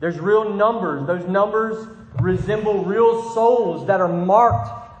 There's real numbers. Those numbers resemble real souls that are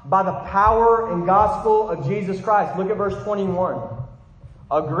marked by the power and gospel of Jesus Christ. Look at verse 21.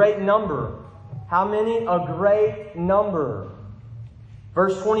 A great number. How many? A great number.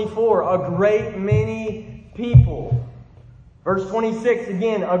 Verse 24. A great many people. Verse 26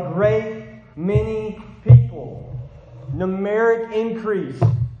 again. A great many people. Numeric increase.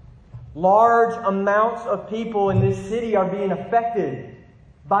 Large amounts of people in this city are being affected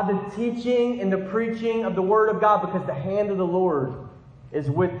by the teaching and the preaching of the Word of God, because the hand of the Lord is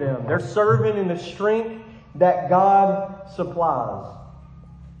with them. They're serving in the strength that God supplies.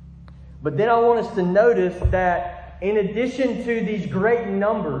 But then I want us to notice that in addition to these great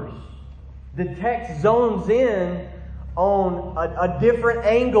numbers, the text zones in on a different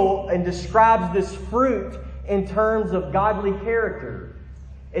angle and describes this fruit in terms of godly character.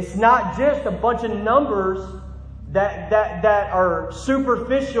 It's not just a bunch of numbers that are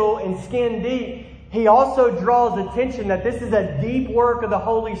superficial and skin deep. He also draws attention that this is a deep work of the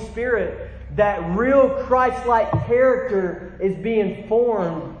Holy Spirit, that real Christ-like character is being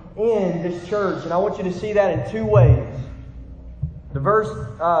formed in this church. And I want you to see that in two ways. The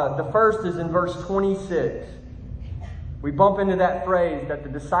first is in verse 26. We bump into that phrase that the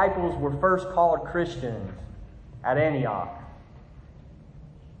disciples were first called Christians at Antioch.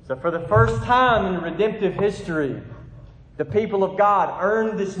 So for the first time in redemptive history, the people of God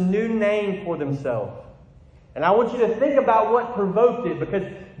earned this new name for themselves. And I want you to think about what provoked it,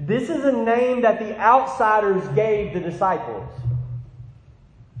 because this is a name that the outsiders gave the disciples.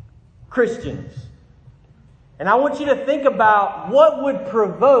 Christians. And I want you to think about what would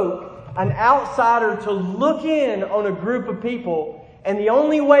provoke an outsider to look in on a group of people, and the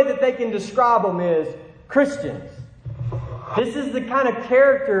only way that they can describe them is Christians. This is the kind of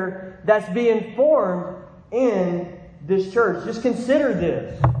character that's being formed in this church. Just consider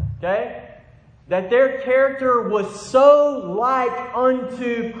this, okay? That their character was so like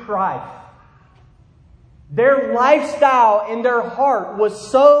unto Christ. Their lifestyle and their heart was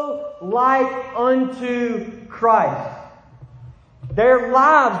so like unto Christ. Their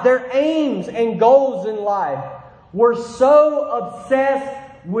lives, their aims and goals in life were so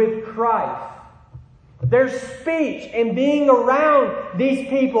obsessed with Christ. Their speech and being around these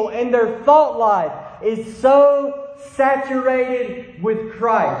people and their thought life is so saturated with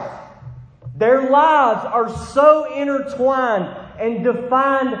Christ. Their lives are so intertwined and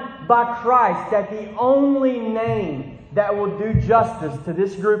defined by Christ that the only name that will do justice to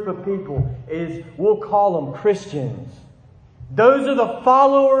this group of people is, we'll call them Christians. Those are the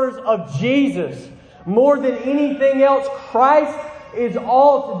followers of Jesus. More than anything else, Christ is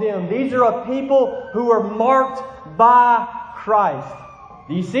all to them. These are a people who are marked by Christ.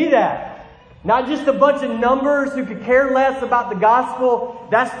 Do you see that? Not just a bunch of numbers who could care less about the gospel.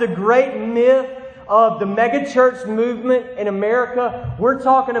 That's the great myth of the megachurch movement in America. We're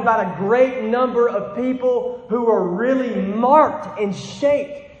talking about a great number of people who are really marked and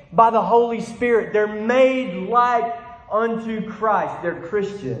shaped by the Holy Spirit. They're made like unto Christ. They're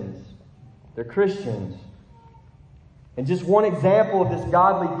Christians. They're Christians. And just one example of this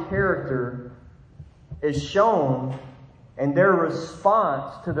godly character is shown in their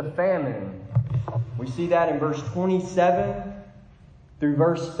response to the famine. We see that in verse 27 through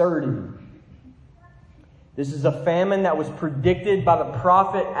verse 30. This is a famine that was predicted by the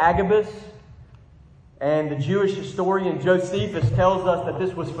prophet Agabus. And the Jewish historian Josephus tells us that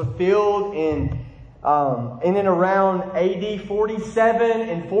this was fulfilled in and around AD 47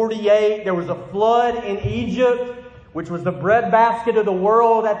 and 48. There was a flood in Egypt, which was the breadbasket of the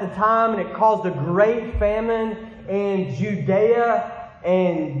world at the time, and it caused a great famine in Judea.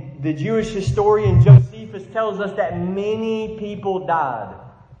 And the Jewish historian Josephus tells us that many people died.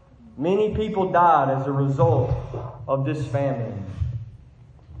 Many people died as a result of this famine.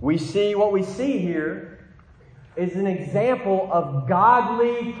 What we see here is an example of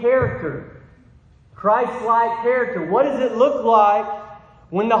godly character. Christ-like character. What does it look like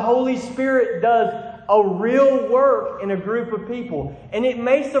when the Holy Spirit does a real work in a group of people? And it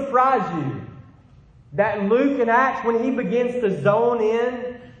may surprise you that Luke in Acts, when he begins to zone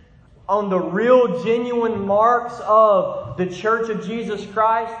in on the real, genuine marks of the Church of Jesus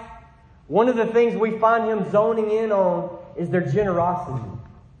Christ, one of the things we find Him zoning in on is their generosity.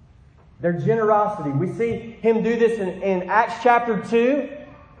 Their generosity. We see Him do this in Acts chapter 2,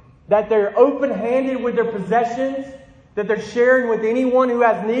 that they're open-handed with their possessions, that they're sharing with anyone who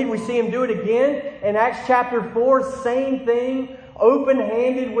has need. We see Him do it again in Acts chapter 4, same thing,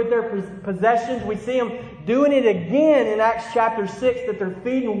 open-handed with their possessions. We see Him doing it again in Acts chapter 6, that they're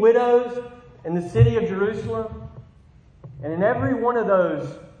feeding widows in the city of Jerusalem. And in every one of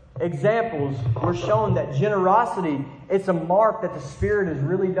those examples, we're shown that generosity, it's a mark that the Spirit has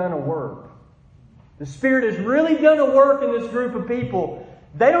really done a work. The Spirit has really done a work in this group of people.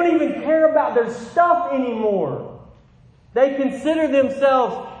 They don't even care about their stuff anymore. They consider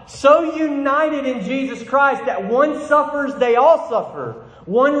themselves so united in Jesus Christ that one suffers, they all suffer.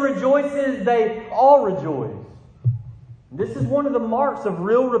 One rejoices, they all rejoice. This is one of the marks of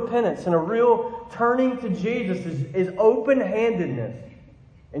real repentance and a real turning to Jesus is open-handedness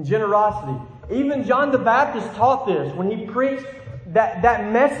and generosity. Even John the Baptist taught this when he preached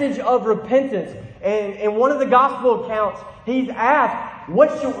that message of repentance. And in one of the gospel accounts, he's asked,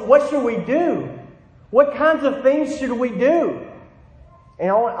 what should we do? What kinds of things should we do? And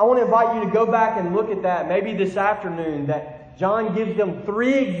I want to invite you to go back and look at that maybe this afternoon, that John gives them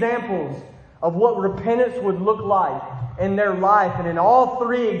 3 examples of what repentance would look like in their life. And in all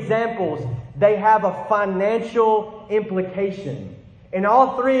 3 examples, they have a financial implication. In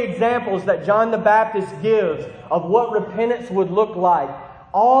all 3 examples that John the Baptist gives of what repentance would look like,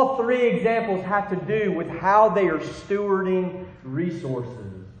 all 3 examples have to do with how they are stewarding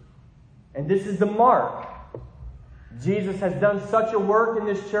resources. And this is the mark. Jesus has done such a work in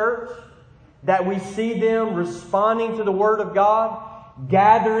this church that we see them responding to the Word of God,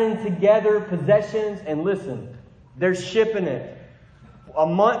 gathering together possessions, and listen, they're shipping it a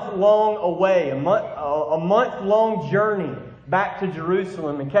month-long away, a month-long journey back to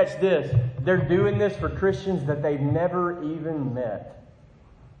Jerusalem. And catch this, they're doing this for Christians that they've never even met.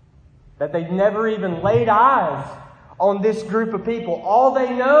 That they've never even laid eyes on this group of people. All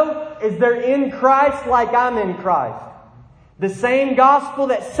they know is they're in Christ like I'm in Christ. The same gospel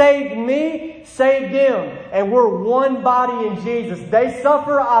that saved me, saved them. And we're one body in Jesus. They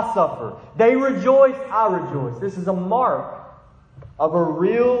suffer, I suffer. They rejoice, I rejoice. This is a mark of a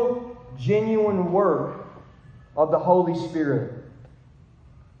real, genuine work of the Holy Spirit.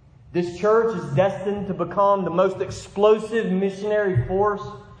 This church is destined to become the most explosive missionary force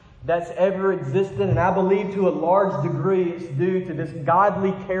that's ever existed. And I believe to a large degree it's due to this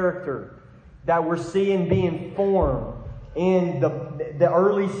godly character that we're seeing being formed in the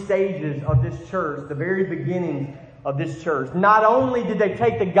early stages of this church, the very beginning of this church. Not only did they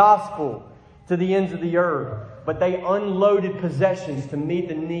take the gospel to the ends of the earth, but they unloaded possessions to meet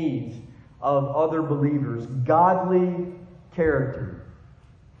the needs of other believers. Godly character.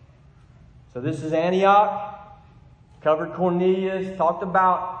 So this is Antioch. Covered Cornelius. Talked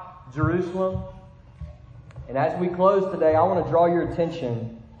about Jerusalem. And as we close today, I want to draw your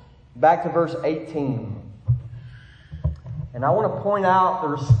attention back to verse 18. And I want to point out the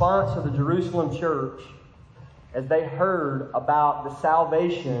response of the Jerusalem church as they heard about the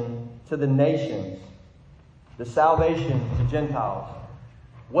salvation to the nations, the salvation to Gentiles.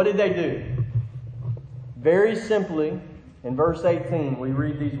 What did they do? Very simply, in verse 18, we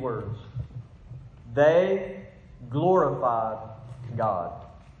read these words. They glorified God.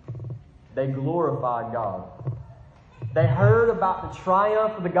 They glorified God. They heard about the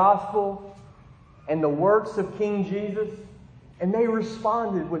triumph of the gospel and the works of King Jesus, and they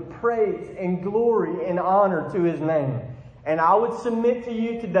responded with praise and glory and honor to His name. And I would submit to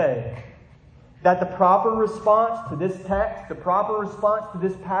you today that the proper response to this text, the proper response to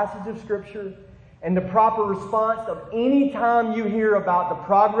this passage of Scripture, and the proper response of any time you hear about the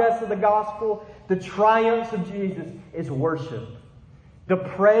progress of the gospel, the triumphs of Jesus, is worship. The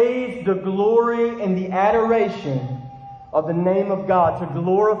praise, the glory, and the adoration of the name of God, to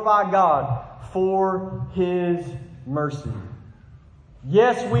glorify God for His mercy.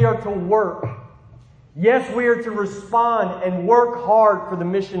 Yes, we are to work. Yes, we are to respond and work hard for the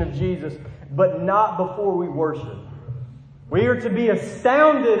mission of Jesus, but not before we worship. We are to be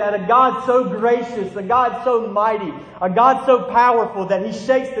astounded at a God so gracious, a God so mighty, a God so powerful that He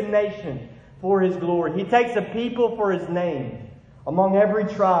shakes the nation for His glory. He takes a people for His name among every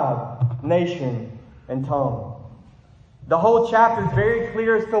tribe, nation, and tongue. The whole chapter is very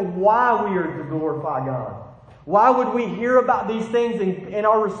clear as to why we are to glorify God. Why would we hear about these things and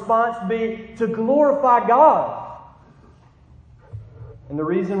our response be to glorify God? And the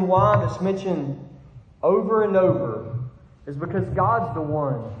reason why that's mentioned over and over is because God's the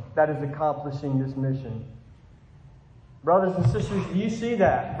one that is accomplishing this mission. Brothers and sisters, do you see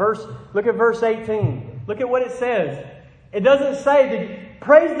that? Look at verse 18. Look at what it says. It doesn't say that,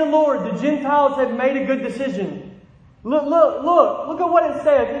 praise the Lord, the Gentiles have made a good decision. Look at what it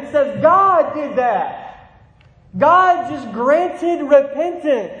says. It says God did that. God just granted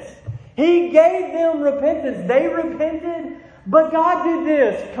repentance. He gave them repentance. They repented, but God did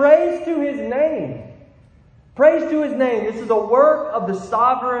this. Praise to His name. Praise to His name. This is a work of the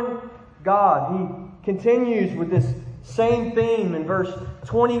sovereign God. He continues with this same theme in verse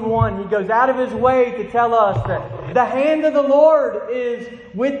 21. He goes out of His way to tell us that the hand of the Lord is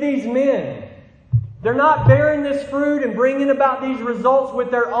with these men. They're not bearing this fruit and bringing about these results with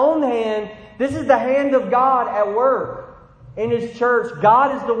their own hand. This is the hand of God at work in His church.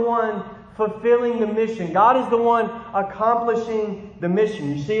 God is the one fulfilling the mission. God is the one accomplishing the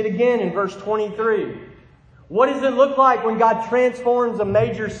mission. You see it again in verse 23. What does it look like when God transforms a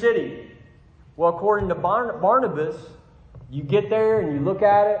major city? Well, according to Barnabas, you get there and you look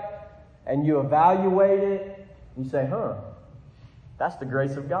at it and you evaluate it and you say, that's the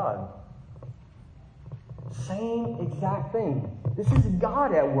grace of God. Same exact thing. This is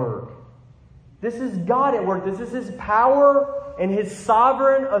God at work. This is God at work. This is His power and His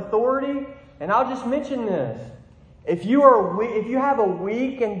sovereign authority. And I'll just mention this. If you have a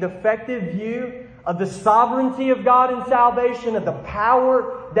weak and defective view of the sovereignty of God in salvation, of the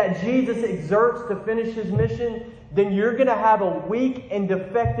power that Jesus exerts to finish His mission, then you're going to have a weak and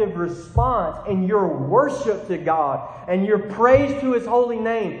defective response in your worship to God and your praise to His holy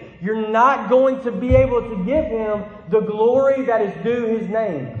name. You're not going to be able to give Him the glory that is due His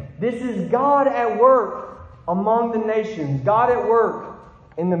name. This is God at work among the nations. God at work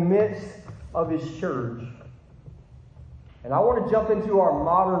in the midst of His church. And I want to jump into our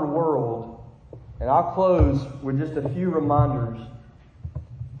modern world. And I'll close with just a few reminders.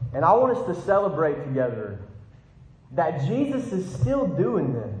 And I want us to celebrate together that Jesus is still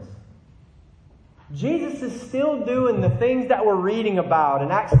doing this. Jesus is still doing the things that we're reading about in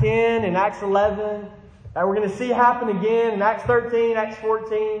Acts 10 and Acts 11, that we're going to see happen again in Acts 13, Acts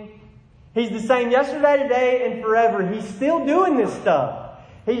 14. He's the same yesterday, today, and forever. He's still doing this stuff.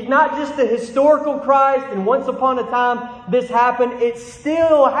 He's not just the historical Christ and once upon a time this happened. It's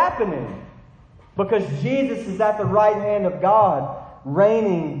still happening. Because Jesus is at the right hand of God,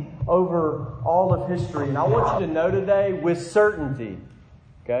 reigning over all of history. And I want you to know today with certainty,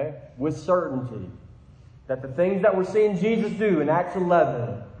 with certainty, that the things that we're seeing Jesus do in Acts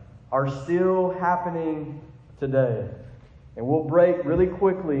 11 are still happening today. And we'll break really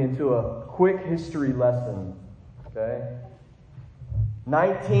quickly into a quick history lesson.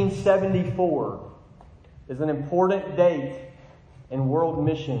 1974 is an important date in world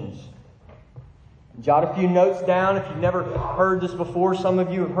missions. Jot a few notes down if you've never heard this before. Some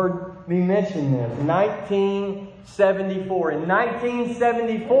of you have heard me mention this. 1974. In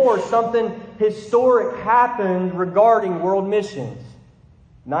 1974, something historic happened regarding world missions.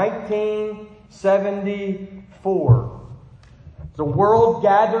 1974. It's a world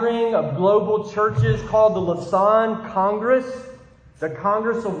gathering of global churches called the Lausanne Congress, the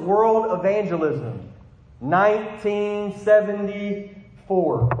Congress of World Evangelism.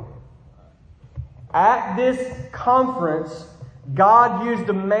 1974. At this conference, God used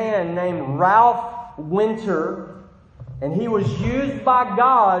a man named Ralph Winter, and he was used by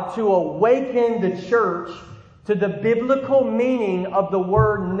God to awaken the church to the biblical meaning of the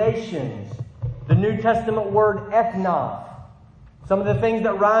word nations, the New Testament word ethnos. Some of the things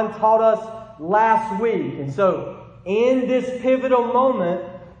that Ryan taught us last week. And so, in this pivotal moment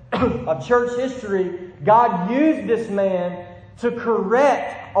of church history, God used this man to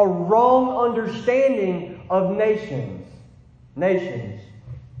correct a wrong understanding of nations.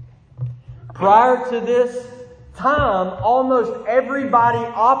 Prior to this time, almost everybody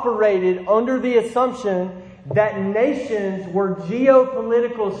operated under the assumption that nations were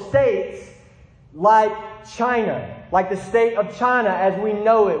geopolitical states like China, like the state of China as we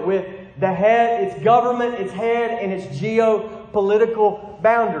know it, with the head, its government, its head, and its geopolitical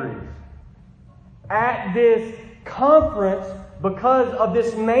boundaries. At this conference, because of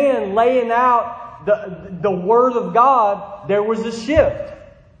this man laying out the Word of God, there was a shift.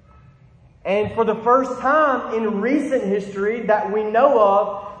 And for the first time in recent history that we know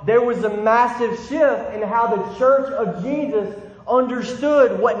of, there was a massive shift in how the Church of Jesus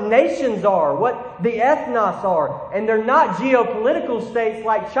understood what nations are, what the ethnos are. And they're not geopolitical states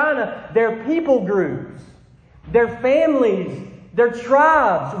like China. They're people groups. They're families. They're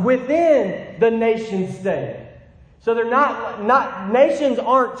tribes within the nation state. So they're not nations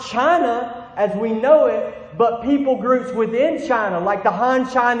aren't China as we know it, but people groups within China, like the Han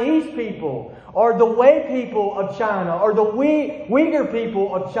Chinese people, or the Wei people of China, or the Uyghur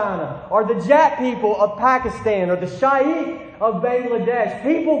people of China, or the Jat people of Pakistan, or the Shaikh of Bangladesh.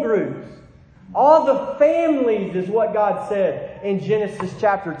 People groups. All the families is what God said in Genesis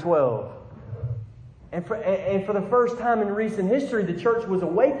chapter 12. And for the first time in recent history, the church was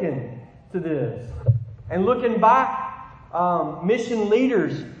awakened to this. And looking back, mission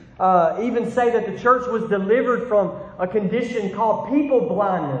leaders even say that the church was delivered from a condition called people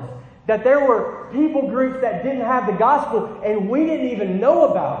blindness. That there were people groups that didn't have the gospel and we didn't even know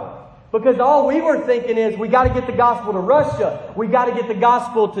about it. Because all we were thinking is, we got to get the gospel to Russia. We got to get the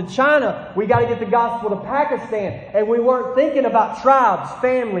gospel to China. We got to get the gospel to Pakistan. And we weren't thinking about tribes,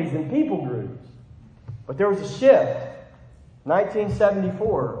 families, and people groups. But there was a shift.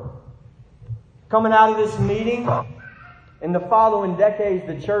 1974. Coming out of this meeting, in the following decades,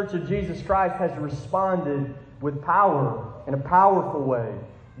 the Church of Jesus Christ has responded with power in a powerful way.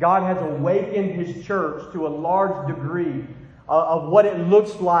 God has awakened His church to a large degree of what it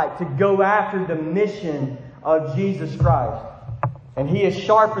looks like to go after the mission of Jesus Christ. And He has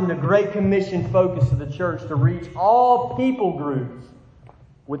sharpened the Great Commission focus of the church to reach all people groups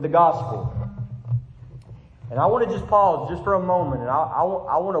with the gospel. And I want to just pause just for a moment, and I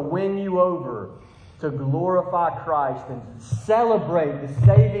want to win you over to glorify Christ and celebrate the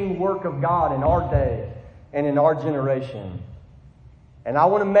saving work of God in our day and in our generation. And I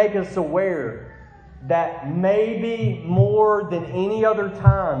want to make us aware that maybe more than any other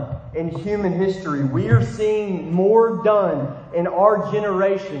time in human history, we are seeing more done in our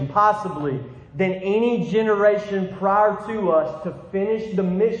generation, possibly, than any generation prior to us to finish the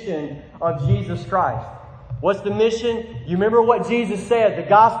mission of Jesus Christ. What's the mission? You remember what Jesus said. The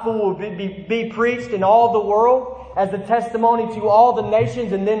gospel will be preached in all the world as a testimony to all the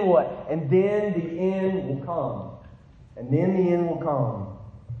nations. And then what? And then the end will come. And then the end will come.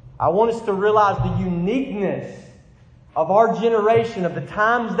 I want us to realize the uniqueness of our generation, of the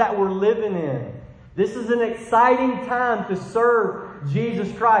times that we're living in. This is an exciting time to serve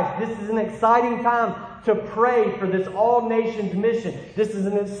Jesus Christ. This is an exciting time to pray for this all-nations mission. This is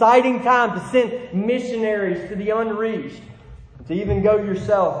an exciting time to send missionaries to the unreached. To even go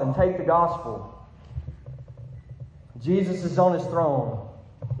yourself and take the gospel. Jesus is on His throne,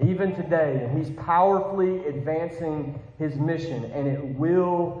 even today, and He's powerfully advancing His mission, and it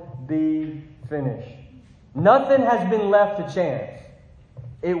will be finished. Nothing has been left to chance.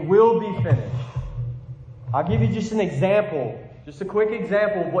 It will be finished. I'll give you just an example, just a quick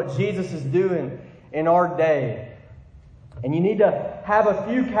example of what Jesus is doing in our day. And you need to have a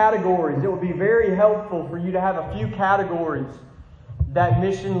few categories. It would be very helpful for you to have a few categories that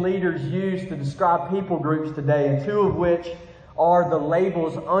mission leaders use to describe people groups today, and two of which are the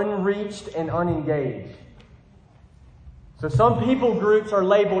labels unreached and unengaged. So some people groups are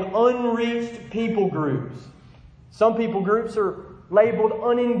labeled unreached people groups. Some people groups are labeled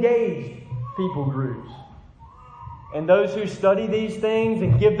unengaged people groups. And those who study these things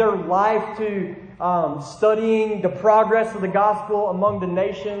and give their life to studying the progress of the gospel among the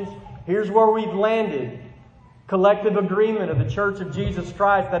nations, here's where we've landed. Collective agreement of the Church of Jesus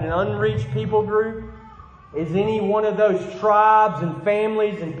Christ that an unreached people group is any one of those tribes and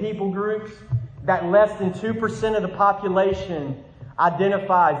families and people groups that less than 2% of the population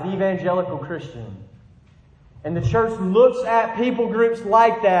identifies evangelical Christian. And the church looks at people groups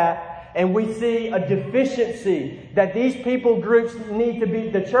like that, and we see a deficiency that these people groups need to be,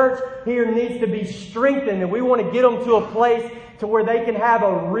 the church here needs to be strengthened, and we want to get them to a place to where they can have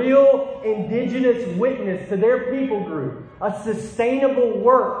a real indigenous witness to their people group, a sustainable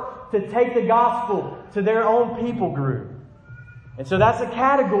work to take the gospel to their own people group. And so that's a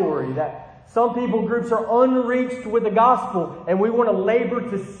category that some people groups are unreached with the gospel, and we want to labor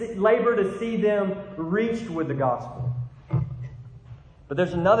to see them reached with the gospel. But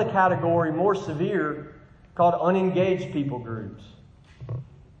there's another category, more severe, called unengaged people groups.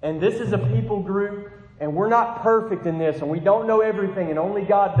 And this is a people group, and we're not perfect in this, and we don't know everything, and only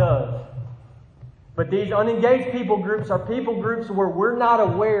God does. But these unengaged people groups are people groups where we're not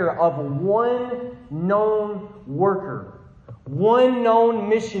aware of one known worker, one known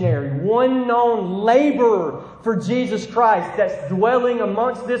missionary, one known laborer for Jesus Christ that's dwelling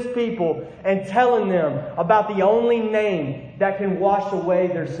amongst this people and telling them about the only name that can wash away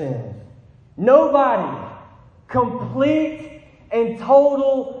their sins. Nobody. Complete and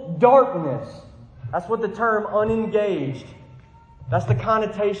total darkness. That's what the term unengaged, that's the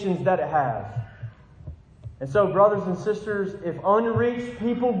connotations that it has. And so, brothers and sisters, if unreached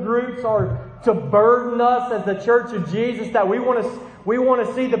people groups are to burden us as the Church of Jesus, that we want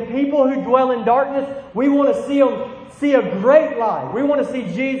to see the people who dwell in darkness, we want to see a great light. We want to see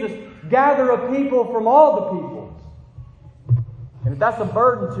Jesus gather a people from all the peoples. And if that's a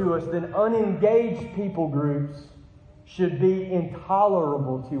burden to us, then unengaged people groups should be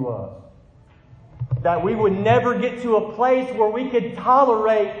intolerable to us. That we would never get to a place where we could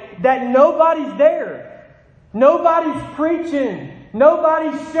tolerate that nobody's there. Nobody's preaching.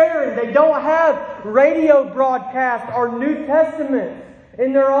 Nobody's sharing. They don't have radio broadcasts or New Testaments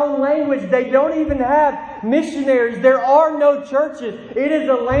in their own language. They don't even have missionaries. There are no churches. It is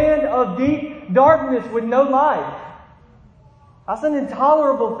a land of deep darkness with no light. That's an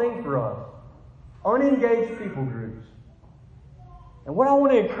intolerable thing for us. Unengaged people groups. And what I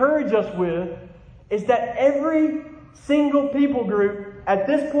want to encourage us with is that every single people group at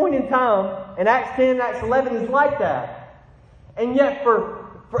this point in time, in Acts 10 and Acts 11, is like that. And yet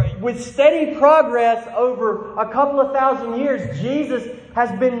with steady progress over a couple of thousand years, Jesus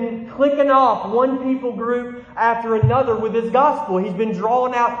has been clicking off one people group after another with His gospel. He's been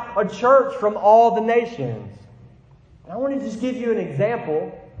drawing out a church from all the nations. And I want to just give you an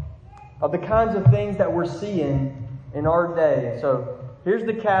example of the kinds of things that we're seeing in our day. So here's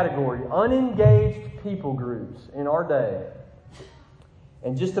the category: unengaged people groups in our day.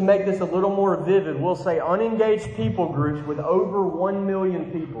 And just to make this a little more vivid, we'll say unengaged people groups with over 1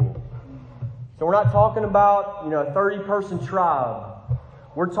 million people. So we're not talking about, a 30-person tribe.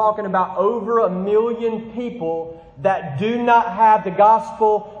 We're talking about over 1 million people that do not have the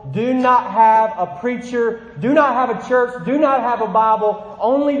gospel, do not have a preacher, do not have a church, do not have a Bible,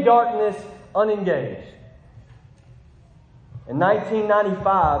 only darkness, unengaged. In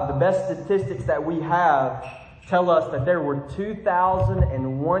 1995, the best statistics that we have tell us that there were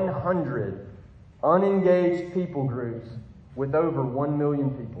 2,100 unengaged people groups with over 1 million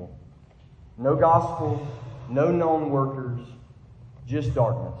people. No gospel, no known workers, just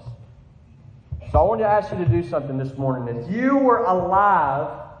darkness. So I want to ask you to do something this morning. If you were alive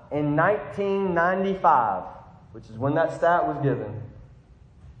in 1995, which is when that stat was given,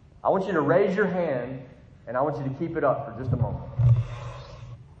 I want you to raise your hand and I want you to keep it up for just a moment.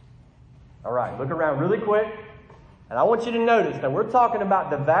 All right, look around really quick. And I want you to notice that we're talking about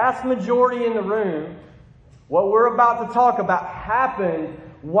the vast majority in the room. What we're about to talk about happened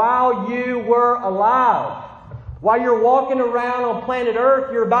while you were alive. While you're walking around on planet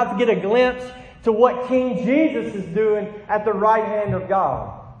Earth, you're about to get a glimpse to what King Jesus is doing at the right hand of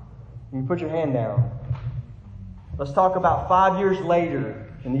God. You can put your hand down. Let's talk about 5 years later,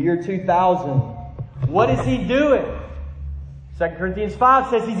 in the year 2000. What is He doing? 2 Corinthians 5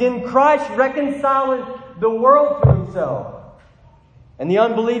 says He's in Christ reconciling the world to Himself. And the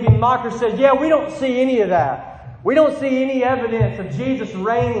unbelieving mocker says, yeah, we don't see any of that. We don't see any evidence of Jesus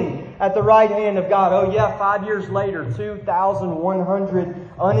reigning at the right hand of God. Oh yeah, 5 years later, 2,100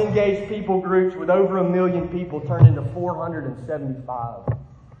 unengaged people groups with over 1 million people turned into 475.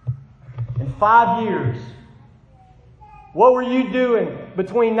 In 5 years. What were you doing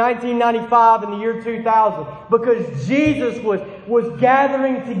between 1995 and the year 2000? Because Jesus was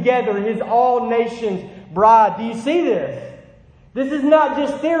gathering together His all-nations bride. Do you see this? This is not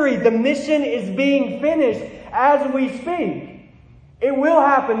just theory. The mission is being finished as we speak. It will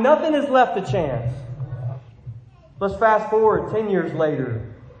happen. Nothing is left to chance. Let's fast forward 10 years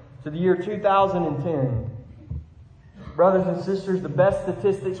later to the year 2010. Brothers and sisters, the best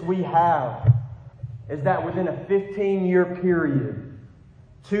statistics we have is that within a 15-year period,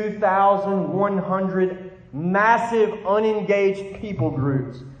 2,100 massive unengaged people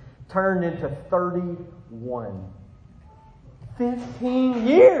groups turned into 31. 15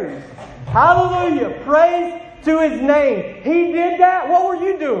 years. Hallelujah. Praise to His name. He did that. What were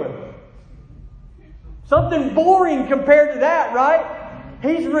you doing? Something boring compared to that, right?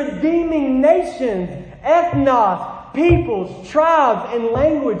 He's redeeming nations, ethnos, peoples, tribes, and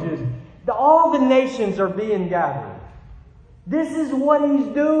languages. All the nations are being gathered. This is what He's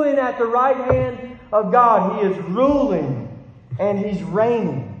doing at the right hand of God. He is ruling and He's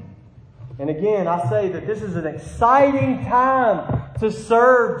reigning. And again, I say that this is an exciting time to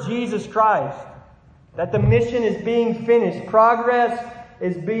serve Jesus Christ. That the mission is being finished. Progress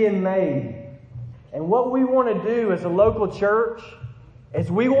is being made. And what we want to do as a local church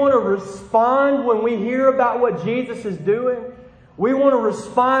is we want to respond when we hear about what Jesus is doing. We want to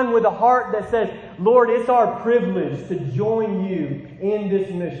respond with a heart that says, Lord, it's our privilege to join You in this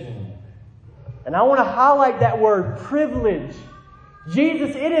mission. And I want to highlight that word, privilege.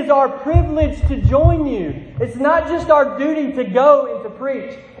 Jesus, it is our privilege to join You. It's not just our duty to go and to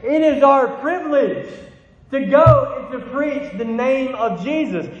preach. It is our privilege to go and to preach the name of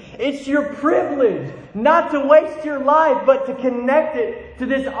Jesus. It's your privilege not to waste your life, but to connect it to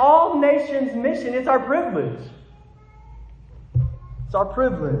this all-nations mission. It's our privilege. It's our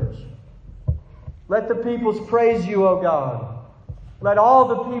privilege. Let the peoples praise you, O God. Let all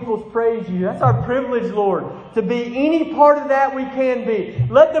the peoples praise you. That's our privilege, Lord, to be any part of that we can be.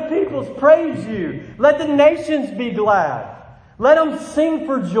 Let the peoples praise you. Let the nations be glad. Let them sing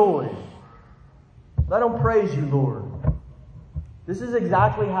for joy. Let them praise you, Lord. This is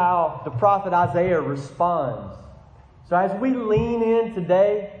exactly how the prophet Isaiah responds. So as we lean in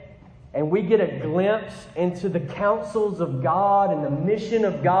today and we get a glimpse into the counsels of God and the mission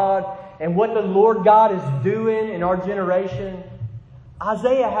of God and what the Lord God is doing in our generation,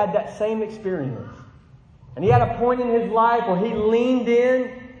 Isaiah had that same experience. And he had a point in his life where he leaned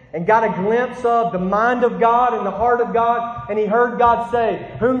in and got a glimpse of the mind of God and the heart of God. And he heard God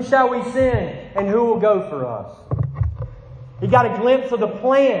say, "Whom shall we send and who will go for us?" He got a glimpse of the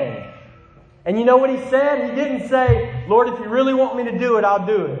plan. And you know what he said? He didn't say, "Lord, if you really want me to do it, I'll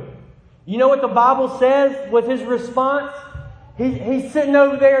do it." You know what the Bible says was his response? He's sitting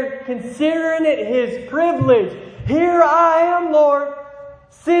over there considering it his privilege. "Here I am, Lord.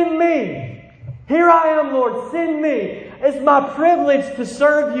 Send me. Here I am, Lord. Send me. It's my privilege to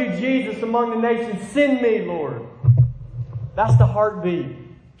serve you, Jesus, among the nations. Send me, Lord." That's the heartbeat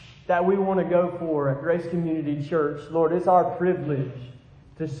that we want to go for at Grace Community Church. Lord, it's our privilege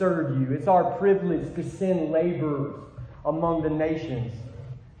to serve you. It's our privilege to send laborers among the nations.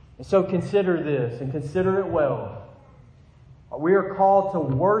 And so consider this, and consider it well. We are called to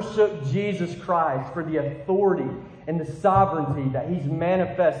worship Jesus Christ for the authority and the sovereignty that He's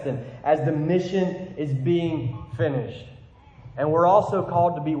manifesting as the mission is being finished. And we're also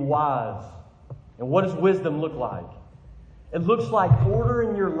called to be wise. And what does wisdom look like? It looks like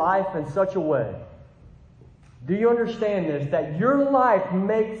ordering your life in such a way. Do you understand this? That your life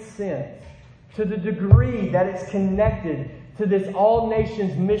makes sense to the degree that it's connected to this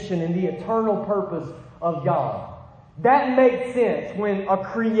all-nations mission and the eternal purpose of God. That makes sense when a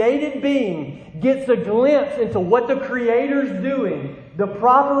created being gets a glimpse into what the Creator's doing. The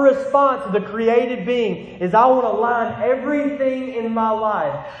proper response of the created being is, I want to align everything in my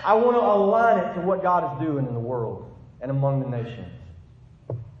life. I want to align it to what God is doing in the world and among the nations.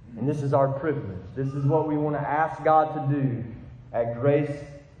 And this is our privilege. This is what we want to ask God to do at Grace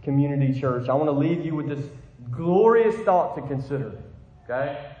Community Church. I want to leave you with this glorious thought to consider.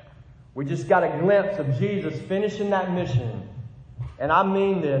 Okay? We just got a glimpse of Jesus finishing that mission. And I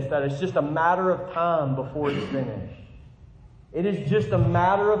mean this, that it's just a matter of time before it's finished. It is just a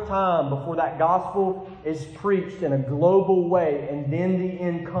matter of time before that gospel is preached in a global way, and then the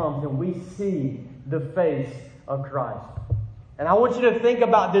end comes and we see the face of Christ. And I want you to think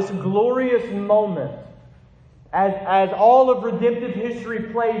about this glorious moment as all of redemptive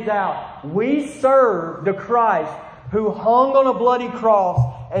history plays out. We serve the Christ who hung on a bloody cross,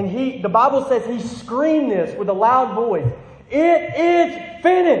 and the Bible says He screamed this with a loud voice. It is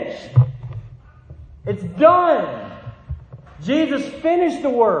finished. It's done. Jesus finished the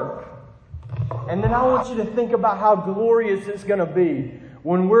work. And then I want you to think about how glorious it's going to be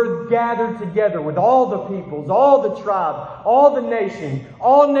when we're gathered together with all the peoples, all the tribes, all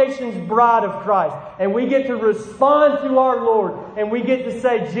nations bride of Christ. And we get to respond to our Lord, and we get to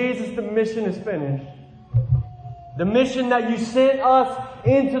say, Jesus, the mission is finished. The mission that you sent us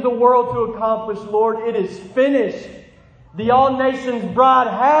into the world to accomplish, Lord, it is finished. The all-nations bride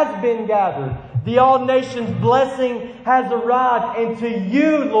has been gathered. The all-nations blessing has arrived. And to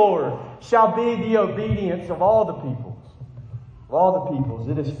you, Lord, shall be the obedience of all the peoples. Of all the peoples.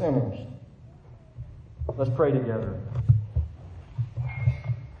 It is finished. Let's pray together.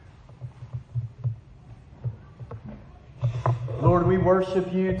 Lord, we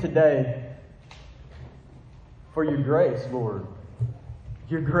worship you today for your grace, Lord.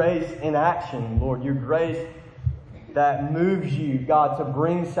 Your grace in action, Lord. Your grace that moves you, God, to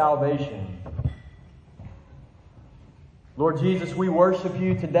bring salvation. Lord Jesus, we worship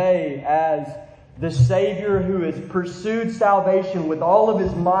you today as the Savior who has pursued salvation with all of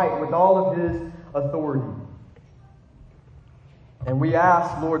His might, with all of His authority. And we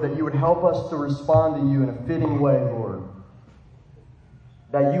ask, Lord, that you would help us to respond to you in a fitting way, Lord.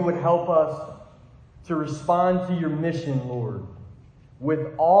 That you would help us to respond to your mission, Lord,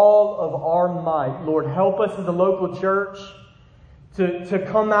 with all of our might. Lord, help us as a local church to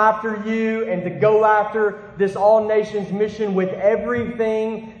come after you and to go after this all-nations mission with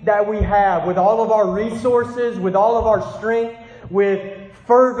everything that we have, with all of our resources, with all of our strength, with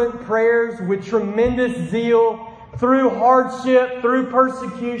fervent prayers, with tremendous zeal, through hardship, through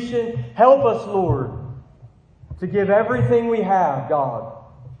persecution. Help us, Lord, to give everything we have, God,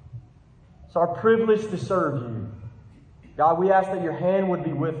 It's our privilege to serve you. God, we ask that your hand would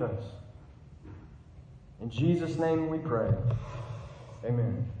be with us. In Jesus' name we pray.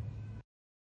 Amen.